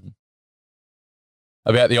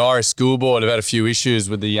Irish school board. I've had a few issues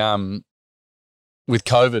with with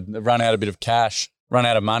COVID. They've run out a bit of cash, run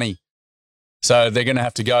out of money. So they're going to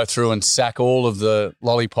have to go through and sack all of the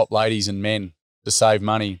lollipop ladies and men to save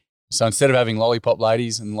money. So instead of having lollipop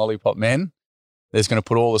ladies and lollipop men, they're just going to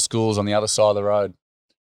put all the schools on the other side of the road.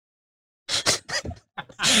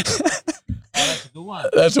 That's a good one.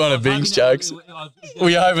 That's one of Bing's jokes. Were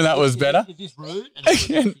you hoping that was better? Is this rude?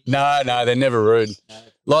 No, they're never rude.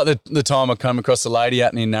 Like the time I come across a lady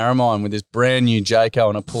out near Narromine with this brand new Jayco,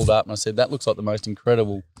 and I pulled up and I said, that looks like the most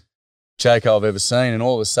incredible Jayco I've ever seen. And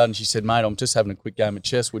all of a sudden she said, mate, I'm just having a quick game of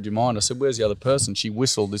chess. Would you mind? I said, where's the other person? She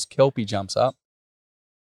whistled. This Kelpie jumps up,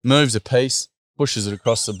 moves a piece, pushes it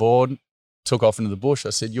across the board, took off into the bush.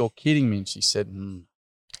 I said, you're kidding me. And she said,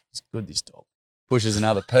 it's good, this dog. Pushes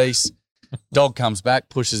another piece. Dog comes back,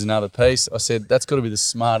 pushes another piece. I said, that's got to be the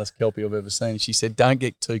smartest Kelpie I've ever seen. She said, don't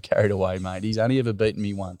get too carried away, mate. He's only ever beaten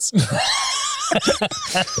me once.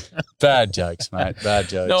 Bad jokes, mate. Bad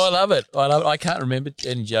jokes. No, I love it. I can't remember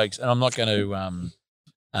any jokes, and I'm not going to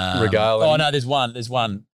regale. Oh no, there's one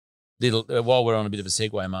little. While we're on a bit of a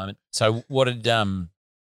segue moment. So what are they?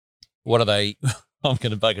 I'm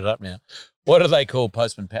going to bug it up now. What do they call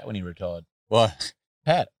Postman Pat when he retired? What?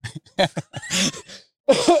 Pat.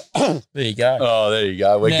 There you go. Oh, there you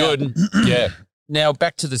go. We're good. Yeah. Now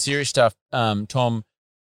back to the serious stuff, Tom.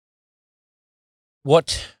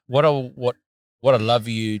 What I'd love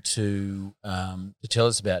you to tell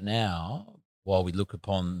us about now, while we look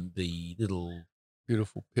upon the little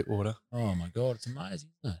beautiful Pittwater. Oh my God, it's amazing,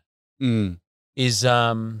 isn't it? Mm. Is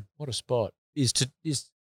what a spot is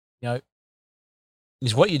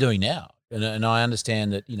what you're doing now, and I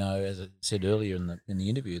understand that, as I said earlier in the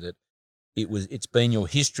interview, that it's been your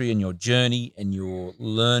history and your journey and your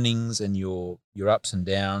learnings and your ups and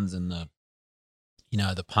downs and the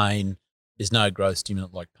pain. There's no growth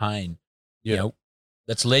stimulant like pain. Yeah.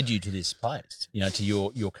 That's led you to this place, to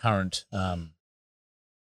your current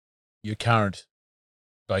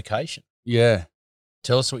vocation. Yeah.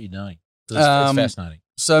 Tell us what you're doing. It's fascinating.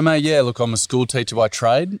 So, mate, look, I'm a school teacher by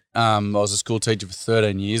trade. I was a school teacher for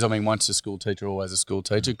 13 years. I mean, once a school teacher, always a school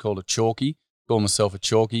teacher, called a chalky. Call myself a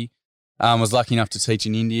chalky. I was lucky enough to teach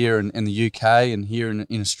in India and the UK and here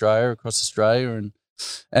in Australia, across Australia.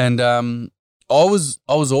 And I was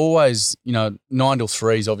always, 9 till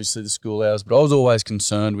 3 is obviously the school hours, but I was always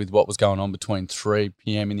concerned with what was going on between 3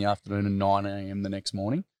 p.m. in the afternoon and 9 a.m. the next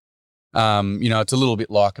morning. It's a little bit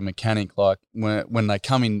like a mechanic. Like when they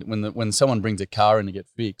come in, when someone brings a car in to get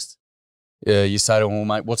fixed, you say to them, well,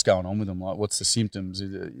 mate, what's going on with them? Like, what's the symptoms?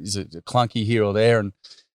 Is it clunky here or there? And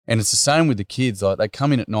it's the same with the kids. Like, they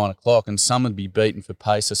come in at 9 o'clock and some would be beaten for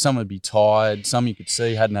pace. So some would be tired. Some you could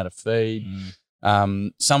see hadn't had a feed.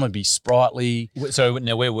 Some would be sprightly. So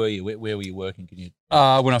now, where were you? Where were you working? Can you?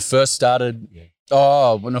 When I first started,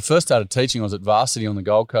 when I first started teaching, I was at varsity on the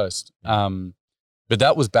Gold Coast. But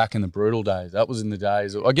that was back in the brutal days. That was in the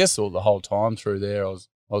days, I guess, the whole time through there, I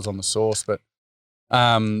was on the source. But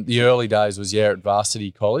the early days was at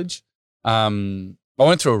varsity college. I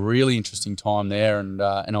went through a really interesting time there, and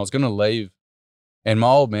I was going to leave. And my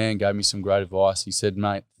old man gave me some great advice. He said,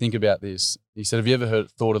 mate, think about this. He said, have you ever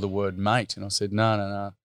thought of the word mate? And I said,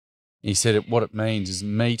 no. He said, what it means is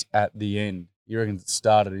meet at the end. You reckon it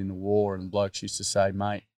started in the war, and blokes used to say,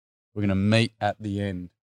 mate, we're going to meet at the end.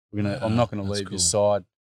 I'm not going to leave your side.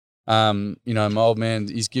 My old man,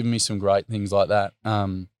 he's given me some great things like that.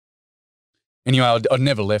 Anyway, I'd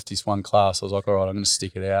never left this one class. I was like, all right, I'm going to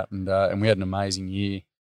stick it out. And we had an amazing year.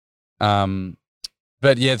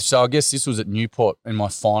 But yeah, so I guess this was at Newport in my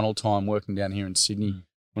final time working down here in Sydney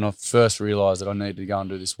when I first realised that I needed to go and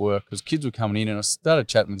do this work, because kids were coming in, and I started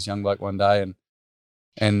chatting with this young bloke one day,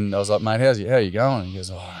 and I was like, mate, how are you going? And he goes,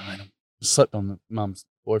 oh, mate, I slept on mum's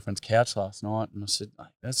boyfriend's couch last night. And I said, mate,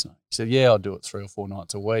 that's not. He said, yeah, I'll do it 3 or 4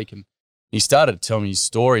 nights a week. And he started to tell me his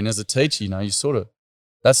story. And as a teacher, you sort of,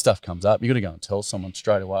 that stuff comes up. You got to go and tell someone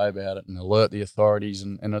straight away about it and alert the authorities.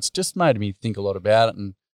 And it's just made me think a lot about it,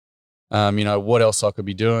 and what else I could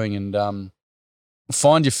be doing. And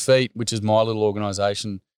Find Your Feet, which is my little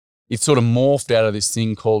organisation, it sort of morphed out of this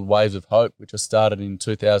thing called Waves of Hope, which I started in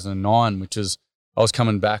 2009, which is, I was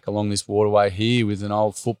coming back along this waterway here with an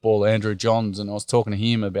old footballer, Andrew Johns, and I was talking to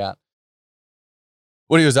him about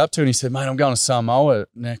what he was up to. And he said, mate, I'm going to Samoa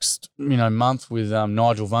next month with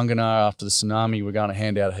Nigel Vunganar after the tsunami. We're going to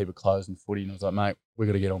hand out a heap of clothes and footy. And I was like, mate, we've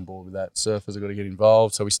got to get on board with that. Surfers have got to get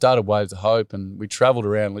involved. So we started Waves of Hope, and we travelled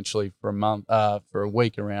around literally for a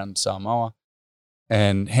week around Samoa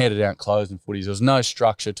and handed out clothes and footies. There was no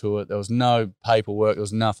structure to it. There was no paperwork. There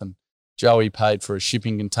was nothing. Joey paid for a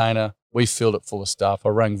shipping container. We filled it full of stuff. I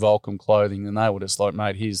rang Volcom Clothing, and they were just like,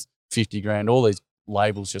 mate, here's 50 grand. All these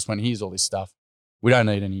labels just went, here's all this stuff. We don't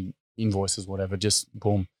need any invoices, whatever, just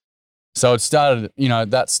boom. So it started,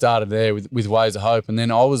 that started there with Waves of Hope. And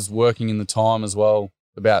then I was working in the time as well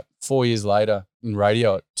about 4 years later in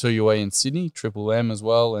radio at 2UE in Sydney, Triple M as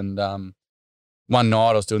well. And one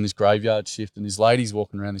night I was doing this graveyard shift, and this young lady's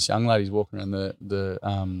walking around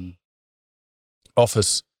the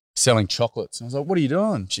office selling chocolates. And I was like, what are you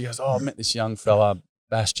doing? She goes, I met this young fella,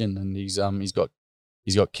 Bastian, and he's got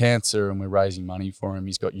cancer, and we're raising money for him.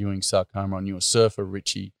 He's got Ewing sarcoma. I knew a surfer,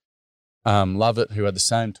 Richie Lovett, who had the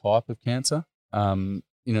same type of cancer, in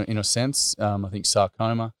a sense. I think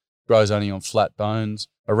sarcoma grows only on flat bones.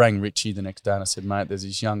 I rang Richie the next day and I said, mate, there's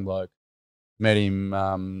this young bloke. Met him.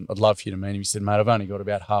 I'd love for you to meet him. He said, mate, I've only got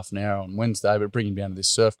about half an hour on Wednesday, but bring him down to this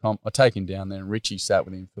surf comp. I take him down there, and Richie sat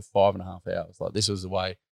with him for 5.5 hours. Like, this was the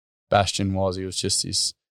way Bastian was. He was just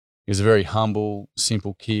this. He was a very humble,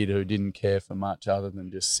 simple kid who didn't care for much other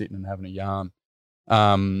than just sitting and having a yarn.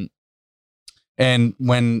 And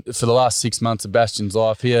when, for the last 6 months of Bastian's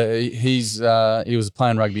life, he was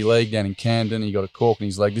playing rugby league down in Camden. He got a cork in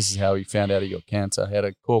his leg. This is how he found out he got cancer. He had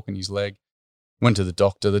a cork in his leg. Went to the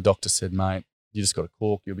doctor. The doctor said, mate, you just got a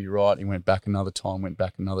cork. You'll be right. He went back another time, went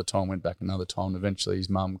back another time, went back another time. Eventually his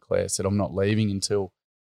mum, Claire, said, I'm not leaving until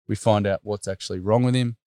we find out what's actually wrong with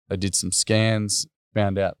him. They did some scans,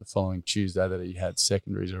 found out the following Tuesday that he had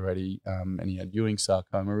secondaries already, and he had Ewing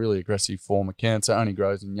sarcoma, a really aggressive form of cancer, only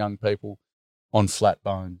grows in young people on flat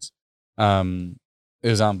bones. It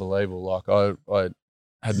was unbelievable. Like, I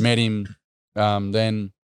had met him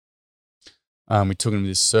then. We took him to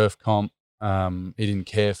this surf comp. He didn't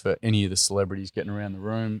care for any of the celebrities getting around the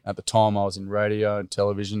room. At the time, I was in radio and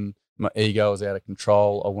television. My ego was out of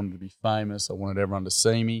control. I wanted to be famous. I wanted everyone to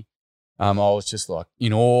see me. I was just like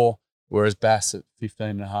in awe. Whereas Bass at 15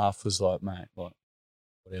 and a half was like, mate, like,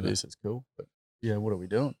 whatever, this is cool. But yeah, what are we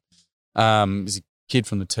doing? He's a kid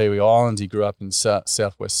from the Tiwi Islands. He grew up in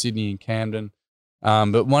southwest Sydney in Camden.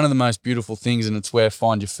 But one of the most beautiful things, and it's where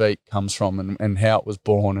Find Your Feet comes from and how it was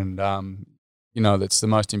born. And, that's the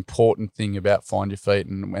most important thing about Find Your Feet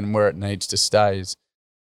and where it needs to stay is,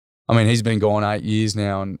 I mean, he's been gone 8 years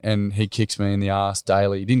now and he kicks me in the arse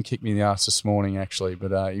daily. He didn't kick me in the arse this morning, actually,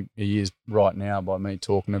 but he is right now by me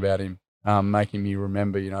talking about him, making me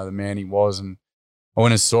remember, the man he was. And I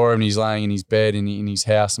went and saw him, and he's laying in his bed in his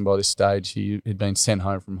house, and by this stage he had been sent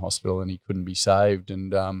home from hospital and he couldn't be saved.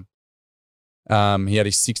 And He had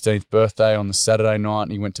his 16th birthday on the Saturday night,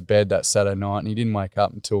 and he went to bed that Saturday night, and he didn't wake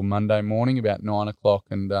up until Monday morning about 9 o'clock.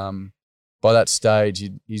 And by that stage,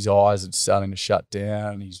 his eyes had starting to shut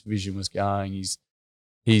down. His vision was going.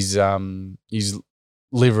 His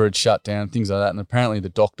liver had shut down, things like that. And apparently the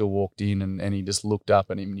doctor walked in and he just looked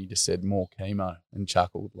up at him and he just said, "More chemo," and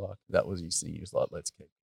chuckled. Like, that was his thing. He was like, "Let's keep."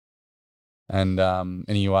 And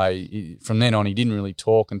anyway, from then on, he didn't really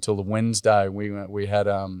talk until the Wednesday. We had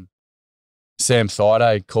Sam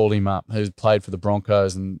Thaiday called him up, who played for the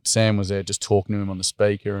Broncos, and Sam was there just talking to him on the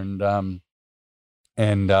speaker, and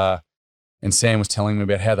Sam was telling me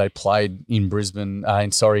about how they played in Brisbane,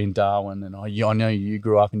 in Darwin, and I know you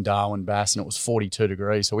grew up in Darwin, Bass, and it was 42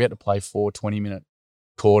 degrees, so we had to play 4 20-minute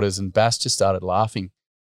quarters, and Bass just started laughing.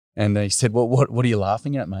 And he said, "Well, what are you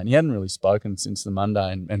laughing at, mate?" And he hadn't really spoken since the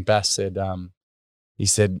Monday, and Bass said, he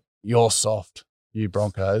said, "You're soft, you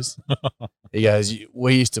Broncos." He goes,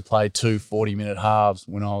 "We used to play 2 40-minute halves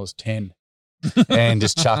when I was 10, and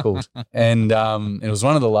just chuckled. And it was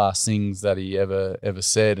one of the last things that he ever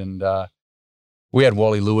said. And we had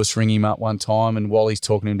Wally Lewis ring him up one time, and Wally's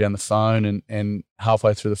talking to him down the phone, and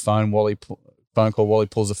halfway through the phone call, Wally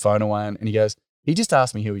pulls the phone away, and he goes, "He just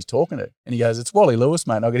asked me who he's talking to." And he goes, "It's Wally Lewis,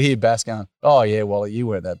 mate." And I could hear Bass going, "Oh, yeah, Wally, you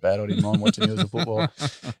weren't that bad. I didn't mind watching you as a footballer."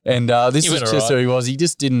 And this is just who he was. He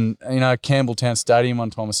just didn't, Campbelltown Stadium one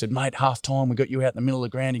time, I said, "Mate, half time, we got you out in the middle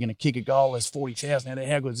of the ground. You're going to kick a goal. There's 40,000 out there.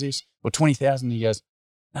 How good is this?" Or 20,000. He goes,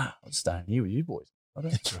 "Nah, I'm staying here with you boys. I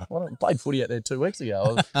played footy out there 2 weeks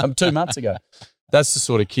ago. 2 months ago." That's the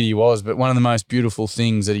sort of kid he was. But one of the most beautiful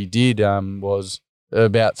things that he did was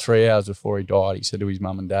about 3 hours before he died, he said to his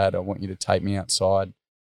mum and dad, "I want you to take me outside.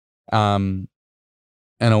 And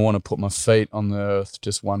I want to put my feet on the earth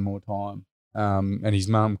just one more time." And his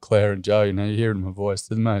mum, Claire, and Joe, you hear in my voice,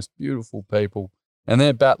 they're the most beautiful people. And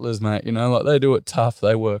they're battlers, mate, like they do it tough.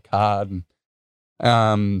 They work hard.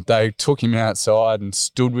 And they took him outside and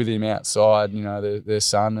stood with him outside, their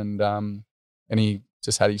son. And he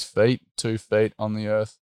just had his 2 feet on the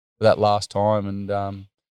earth for that last time. And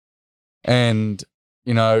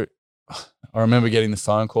I remember getting the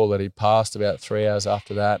phone call that he passed about 3 hours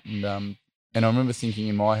after that. And I remember thinking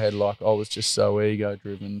in my head, like, I was just so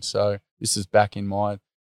ego-driven. So this is back in my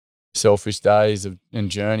selfish days and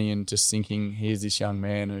journey, and just thinking, here's this young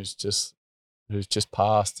man who's just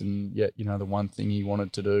passed, and yet, the one thing he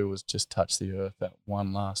wanted to do was just touch the earth that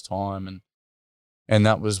one last time. And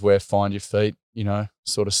that was where Find Your Feet,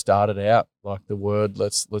 sort of started out, like the word,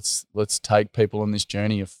 let's take people on this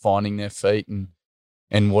journey of finding their feet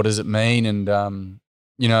and what does it mean? And,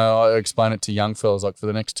 I explain it to young fellas, like, for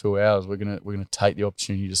the next 2 hours, we're going to take the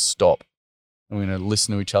opportunity to stop, and we're going to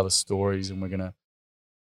listen to each other's stories, and we're going to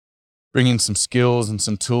bring in some skills and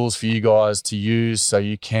some tools for you guys to use so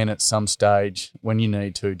you can, at some stage, when you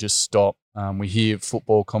need to, just stop. We hear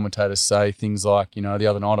football commentators say things like, the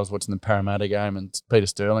other night I was watching the Parramatta game, and Peter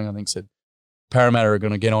Sterling, I think, said, Parramatta are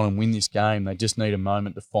going to get on and win this game. They just need a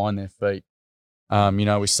moment to find their feet.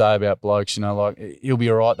 We say about blokes, like, he'll be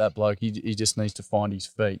all right, that bloke. He just needs to find his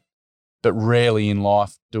feet. But rarely in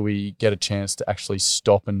life do we get a chance to actually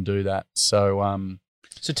stop and do that. So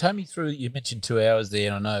take me through, you mentioned 2 hours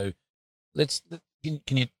there, and I know,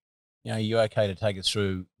 can you, are you okay to take us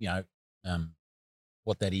through,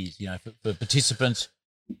 what that is, for participants?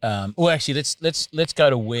 Actually, let's go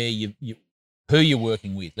to where who you're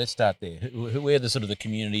working with. Let's start there. Where are the sort of the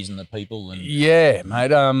communities and the people? And yeah,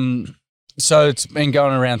 mate. So it's been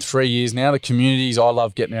going around 3 years now. The communities, I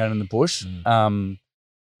love getting out in the bush.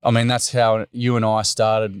 That's how you and I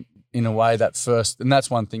started, in a way, that first, and that's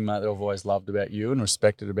one thing, mate, that I've always loved about you and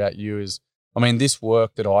respected about you is, this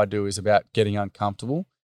work that I do is about getting uncomfortable.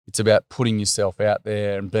 It's about putting yourself out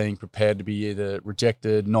there and being prepared to be either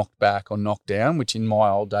rejected, knocked back, or knocked down, which in my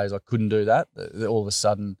old days I couldn't do that. All of a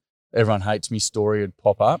sudden, everyone hates me story would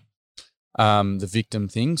pop up, the victim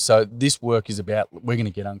thing. So this work is about, we're going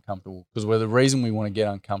to get uncomfortable, because the reason we want to get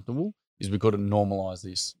uncomfortable is we've got to normalise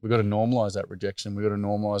this. We've got to normalise that rejection. We've got to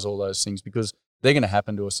normalise all those things, because they're going to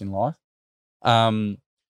happen to us in life.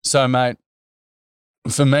 So, mate,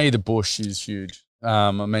 for me, the bush is huge.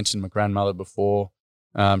 I mentioned my grandmother before.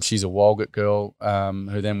 She's a Walgett girl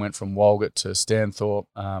who then went from Walgett to Stanthorpe,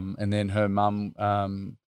 and then her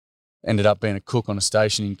mum ended up being a cook on a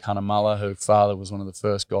station in Cunnamulla. Her father was one of the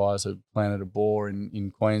first guys who planted a bore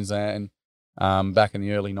in Queensland back in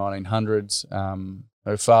the early 1900s.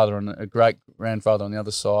 Her father and a great-grandfather on the other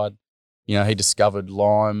side, he discovered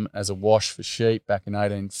lime as a wash for sheep back in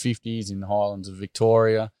 1850s in the Highlands of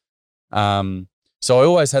Victoria. So I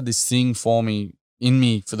always had this thing in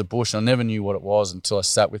me for the bush. I never knew what it was until I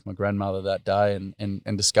sat with my grandmother that day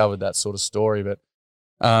and discovered that sort of story. But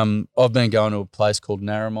I've been going to a place called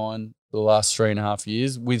Narromine for the last 3.5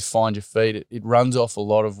 years with Find Your Feet. It runs off a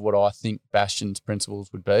lot of what I think Bastian's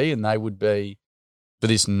principles would be, and they would be for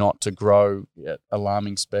this not to grow at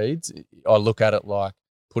alarming speeds. I look at it like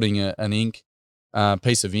putting a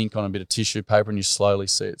piece of ink on a bit of tissue paper and you slowly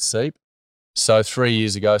see it seep. So 3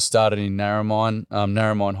 years ago, started in Narromine,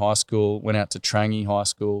 Narromine High School, went out to Trangie High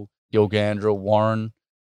School, Gilgandra, Warren,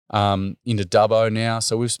 into Dubbo now.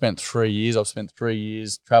 So we've spent 3 years. I've spent 3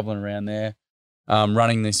 years traveling around there,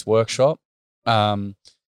 running this workshop.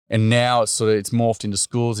 And now it's morphed into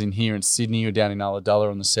schools in here in Sydney or down in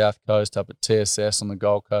Ulladulla on the south coast, up at TSS on the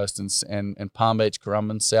Gold Coast and Palm Beach,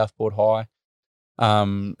 Currumbin, Southport High.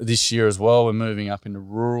 This year as well, we're moving up into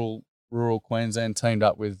rural Queensland, teamed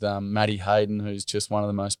up with Maddie Hayden, who's just one of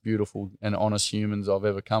the most beautiful and honest humans I've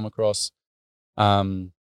ever come across.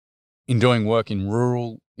 In doing work in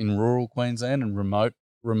rural Queensland and remote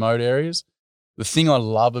areas. The thing I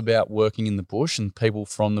love about working in the bush and people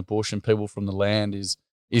from the bush and people from the land is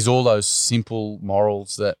all those simple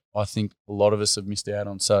morals that I think a lot of us have missed out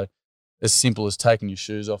on. So as simple as taking your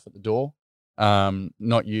shoes off at the door,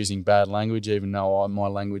 not using bad language, even though my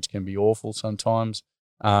language can be awful sometimes.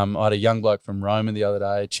 I had a young bloke from Roma the other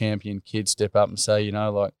day, a champion kid, step up and say,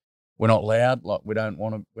 like, we're not loud, like we're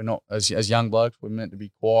not as young blokes, we're meant to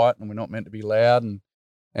be quiet and we're not meant to be loud and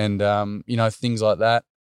things like that.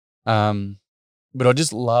 But I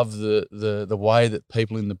just love the way that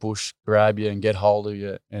people in the bush grab you and get hold of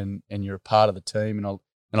you and you're a part of the team. And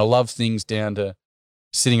I love things down to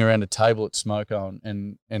sitting around a table at Smoko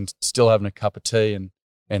and still having a cup of tea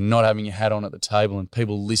and not having your hat on at the table and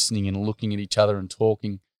people listening and looking at each other and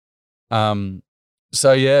talking.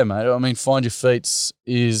 So yeah, mate. I mean, Find Your Feet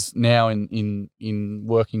is now in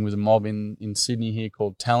working with a mob in Sydney here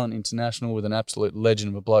called Talent International with an absolute legend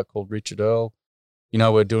of a bloke called Richard Earl.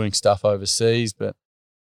 We're doing stuff overseas, but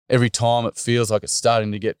every time it feels like it's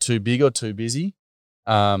starting to get too big or too busy,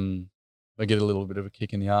 I get a little bit of a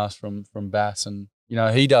kick in the ass from Bass. And,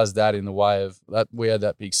 he does that in the way of that. We had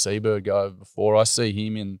that big seabird go over before. I see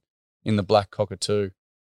him in the black cockatoo.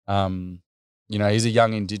 He's a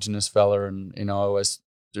young Indigenous fella and, I always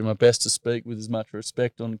do my best to speak with as much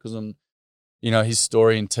respect on because I'm, his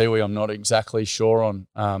story in Tiwi I'm not exactly sure on.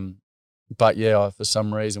 But yeah, for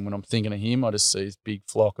some reason, when I'm thinking of him, I just see this big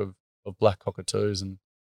flock of black cockatoos. And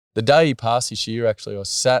the day he passed this year, actually, I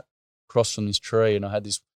sat across from this tree and I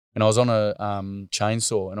was on a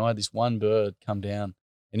chainsaw and I had this one bird come down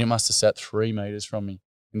and it must have sat 3 meters from me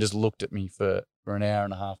and just looked at me for an hour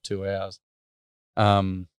and a half, 2 hours.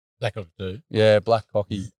 Black cockatoo. Yeah, black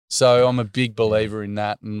cocky. So I'm a big believer in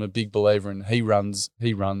that and I'm a big believer in he runs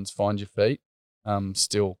Find Your Feet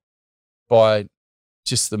still by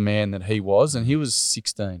just the man that he was, and he was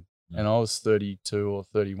 16 and I was 32 or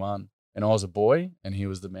 31 and I was a boy and he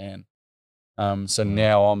was the man. So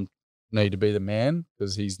now I need to be the man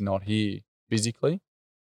because he's not here physically,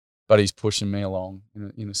 but he's pushing me along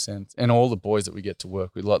in a sense. And all the boys that we get to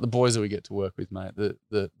work with, like the boys that we get to work with, mate,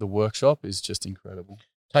 the workshop is just incredible.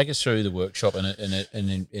 Take us through the workshop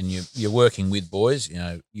and you're working with boys.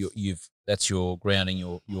 That's your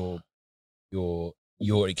grounding,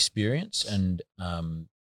 your experience. And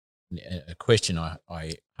a question I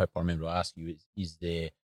hope I remember to ask you is there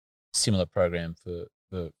a similar program for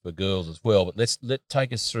girls as well? But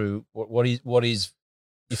take us through what is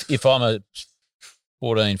if I'm a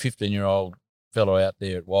 14, 15-year-old fellow out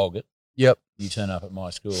there at Walgett. Yep. You turn up at my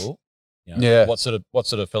school. Yeah. What sort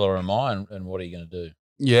of fellow am I, and what are you going to do?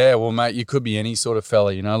 Yeah, well, mate, you could be any sort of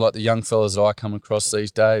fella, like the young fellas that I come across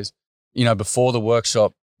these days. Before the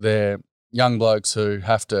workshop, they're young blokes who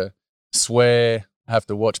have to swear, have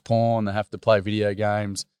to watch porn, they have to play video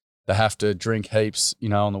games, they have to drink heaps,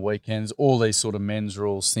 on the weekends, all these sort of men's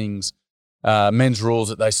rules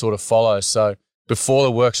that they sort of follow. So before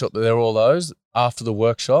the workshop, they're all those. After the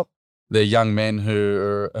workshop, they're young men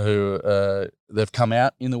who they've come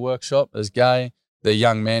out in the workshop as gay. They're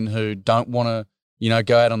young men who don't want to,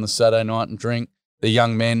 go out on the Saturday night and drink. They're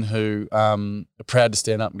young men who are proud to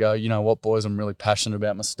stand up and go, what, boys, I'm really passionate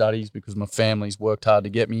about my studies because my family's worked hard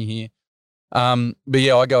to get me here. But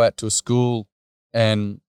yeah, I go out to a school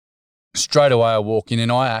and straight away I walk in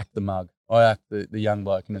and I act the mug. I act the young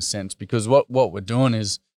bloke in a sense because what we're doing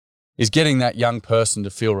is getting that young person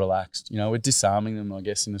to feel relaxed. We're disarming them, I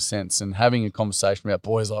guess, in a sense, and having a conversation about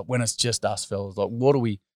boys, like when it's just us fellas, like what are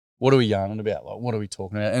we yarning about? Like what are we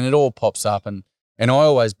talking about? And it all pops up and I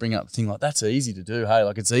always bring up the thing like that's easy to do. Hey,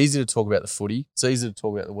 like it's easy to talk about the footy. It's easy to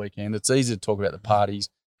talk about the weekend. It's easy to talk about the parties.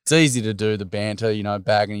 It's easy to do the banter,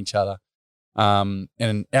 bagging each other. And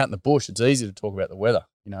out in the bush, it's easy to talk about the weather.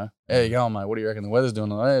 How you going, mate? What do you reckon the weather's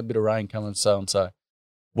doing? Like, a bit of rain coming, so and so.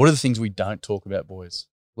 what are the things we don't talk about, boys?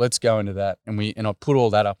 Let's go into that. And I put all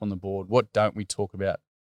that up on the board. What don't we talk about?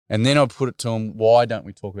 And then I put it to them, why don't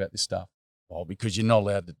we talk about this stuff? Oh, because you're not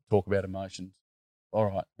allowed to talk about emotions. All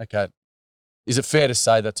right, okay. Is it fair to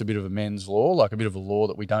say that's a bit of a men's law, like a bit of a law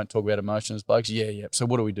that we don't talk about emotions, blokes? Yeah. So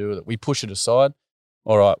what do we do with it? We push it aside.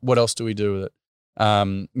 All right, what else do we do with it?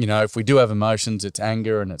 If we do have emotions, it's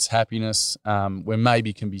anger and it's happiness. We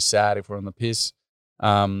maybe can be sad if we're on the piss.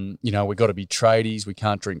 We've got to be tradies. We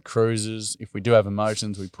can't drink cruises. If we do have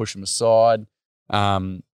emotions, we push them aside.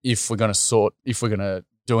 If we're going to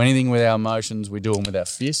do anything with our emotions, we do them with our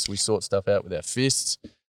fists. We sort stuff out with our fists.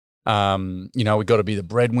 We've got to be the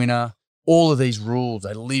breadwinner. All of these rules,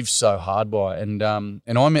 they live so hard by. And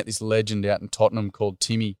I met this legend out in Tottenham called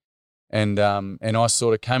Timmy. And I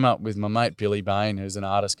sort of came up with my mate Billy Bain, who's an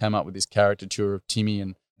artist, came up with this caricature of Timmy,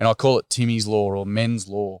 and I call it Timmy's Law or men's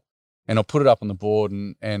law. And I put it up on the board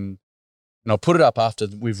and I put it up after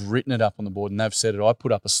we've written it up on the board and they've said it. I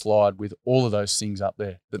put up a slide with all of those things up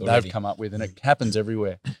there that they've come up with, and it happens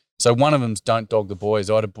everywhere. So one of them's don't dog the boys.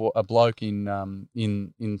 I had a bloke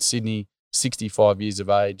in Sydney, 65 years of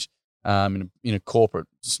age, in a corporate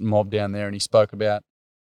mob down there, and he spoke about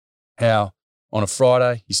how on a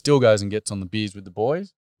Friday he still goes and gets on the beers with the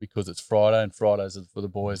boys because it's Friday and Fridays are for the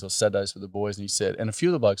boys or Saturdays for the boys. And he said, and a few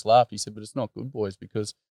of the blokes laughed. He said, but it's not good, boys,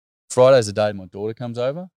 because Friday's the day my daughter comes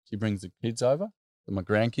over. She brings the kids over, my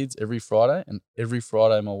grandkids, every Friday. And every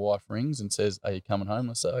Friday my wife rings and says, are you coming home?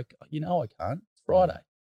 And I say, okay, I can't. It's Friday.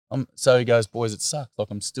 So he goes, boys, it sucks. Like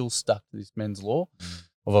I'm still stuck to this men's law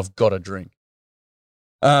of I've got to drink.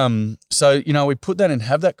 So, we put that and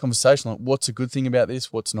have that conversation, like what's a good thing about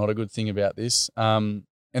this? What's not a good thing about this? And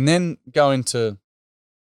then go into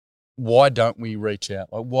why don't we reach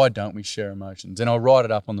out? Like, why don't we share emotions? And I'll write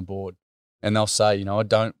it up on the board and they'll say,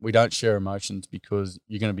 we don't share emotions because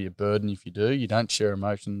you're going to be a burden if you do. You don't share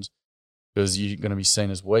emotions because you're going to be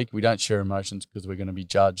seen as weak. We don't share emotions because we're going to be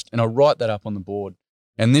judged. And I write that up on the board.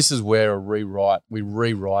 And this is where we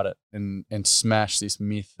rewrite it and smash this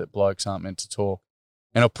myth that blokes aren't meant to talk.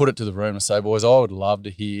 And I'll put it to the room and say, boys, I would love to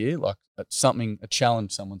hear like a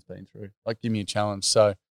challenge someone's been through. Like, give me a challenge.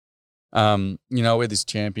 So, we're this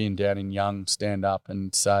champion down in Young, stand up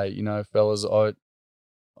and say, fellas,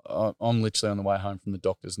 I'm literally on the way home from the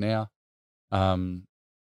doctors now.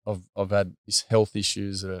 I've had these health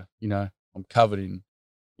issues that are, I'm covered in,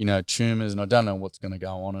 tumours and I don't know what's going to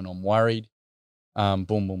go on and I'm worried. Boom,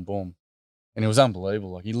 boom, boom. And it was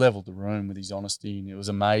unbelievable. Like, he leveled the room with his honesty and it was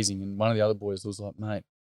amazing. And one of the other boys was like, mate,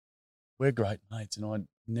 we're great mates. And I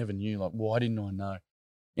never knew, like, why didn't I know?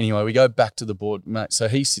 Anyway, we go back to the board, mate. So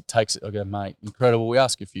he takes it. I go, mate, incredible. We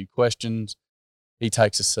ask a few questions. He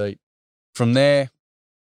takes a seat. From there,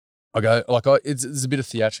 I go, like, it's a bit of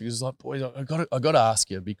theatrics. It's like, boys, I got to ask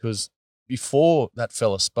you, because before that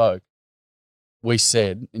fella spoke, we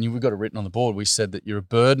said, and we've got it written on the board, we said that you're a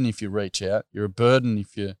burden if you reach out. You're a burden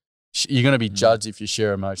if you're going to be judged if you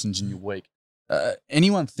share emotions and you're weak.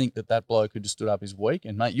 Anyone think that bloke who just stood up is weak?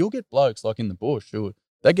 And, mate, you'll get blokes like in the bush who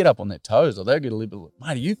they get up on their toes or they'll get a little bit,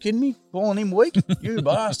 mate, are you kidding me? Calling him weak? You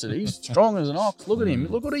bastard. He's strong as an ox. Look at him.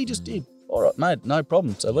 Look what he just did. All right, mate, no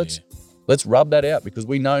problem. So let's rub that out, because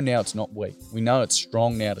we know now it's not weak. We know it's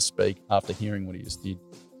strong now to speak after hearing what he just did.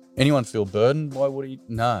 Anyone feel burdened by what he?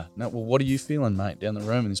 No. Well, what are you feeling, mate? Down the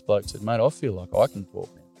room, and this bloke said, mate, I feel like I can talk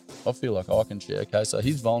now. I feel like I can share. Okay, so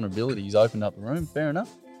his vulnerability, he's opened up the room. Fair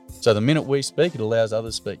enough. So the minute we speak, it allows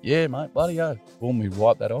others to speak. Yeah, mate, bloody go. Boom, we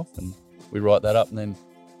write that off and we write that up. And then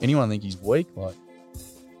anyone think he's weak? Like,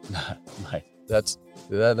 no, mate, that's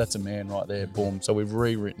a man right there. Boom. So we've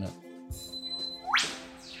rewritten it.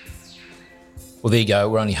 Well, there you go.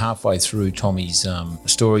 We're only halfway through Tommy's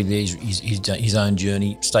story. There's his own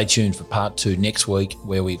journey. Stay tuned for part 2 next week,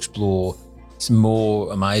 where we explore some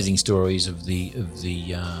more amazing stories of the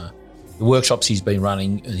workshops he's been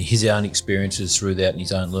running, and his own experiences through that, and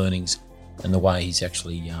his own learnings, and the way he's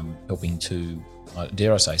actually helping to,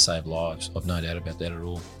 dare I say, save lives. I've no doubt about that at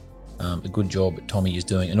all. A good job Tommy is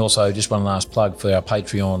doing. And also, just one last plug for our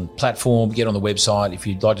Patreon platform. Get on the website if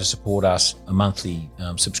you'd like to support us, a monthly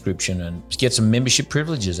subscription, and get some membership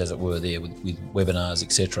privileges, as it were, there with webinars,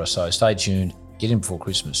 etc. So stay tuned. Get in before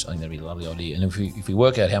Christmas. I think that'd be a lovely idea. And if we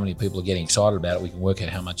work out how many people are getting excited about it, we can work out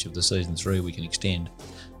how much of the season 3 we can extend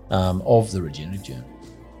of the Regenerative Journey.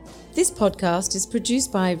 This podcast is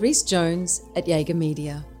produced by Rhys Jones at Jaeger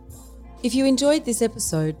Media. If you enjoyed this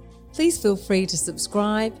episode, please feel free to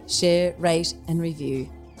subscribe, share, rate and review.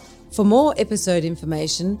 For more episode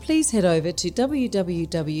information, please head over to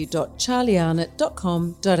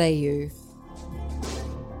www.charliearnott.com.au.